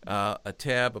a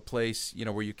tab, a place,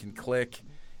 where you can click,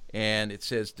 and it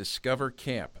says Discover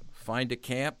Camp. Find a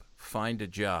camp, find a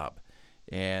job.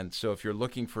 And so if you're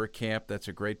looking for a camp, that's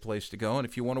a great place to go. And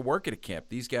if you want to work at a camp,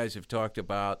 these guys have talked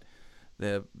about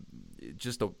the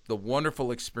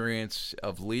wonderful experience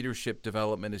of leadership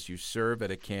development as you serve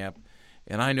at a camp.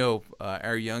 And I know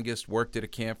our youngest worked at a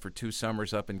camp for 2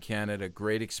 summers up in Canada.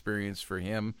 Great experience for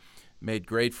him. Made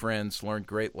great friends, learned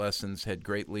great lessons, had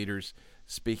great leaders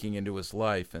speaking into his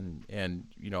life. And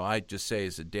I just say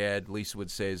as a dad, Lisa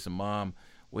would say as a mom,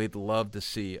 we'd love to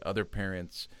see other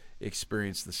parents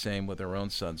experience the same with their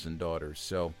own sons and daughters.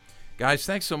 So, guys,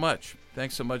 thanks so much.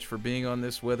 Thanks so much for being on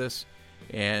this with us.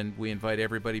 And we invite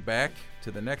everybody back to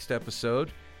the next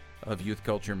episode of Youth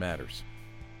Culture Matters.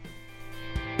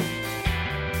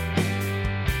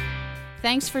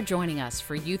 Thanks for joining us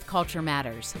for Youth Culture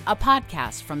Matters, a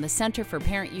podcast from the Center for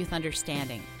Parent-Youth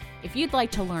Understanding. If you'd like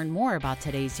to learn more about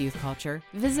today's youth culture,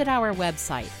 visit our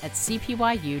website at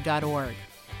cpyu.org.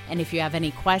 And if you have any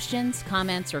questions,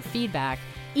 comments, or feedback,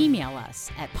 email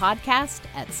us at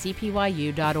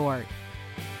podcast@cpyu.org.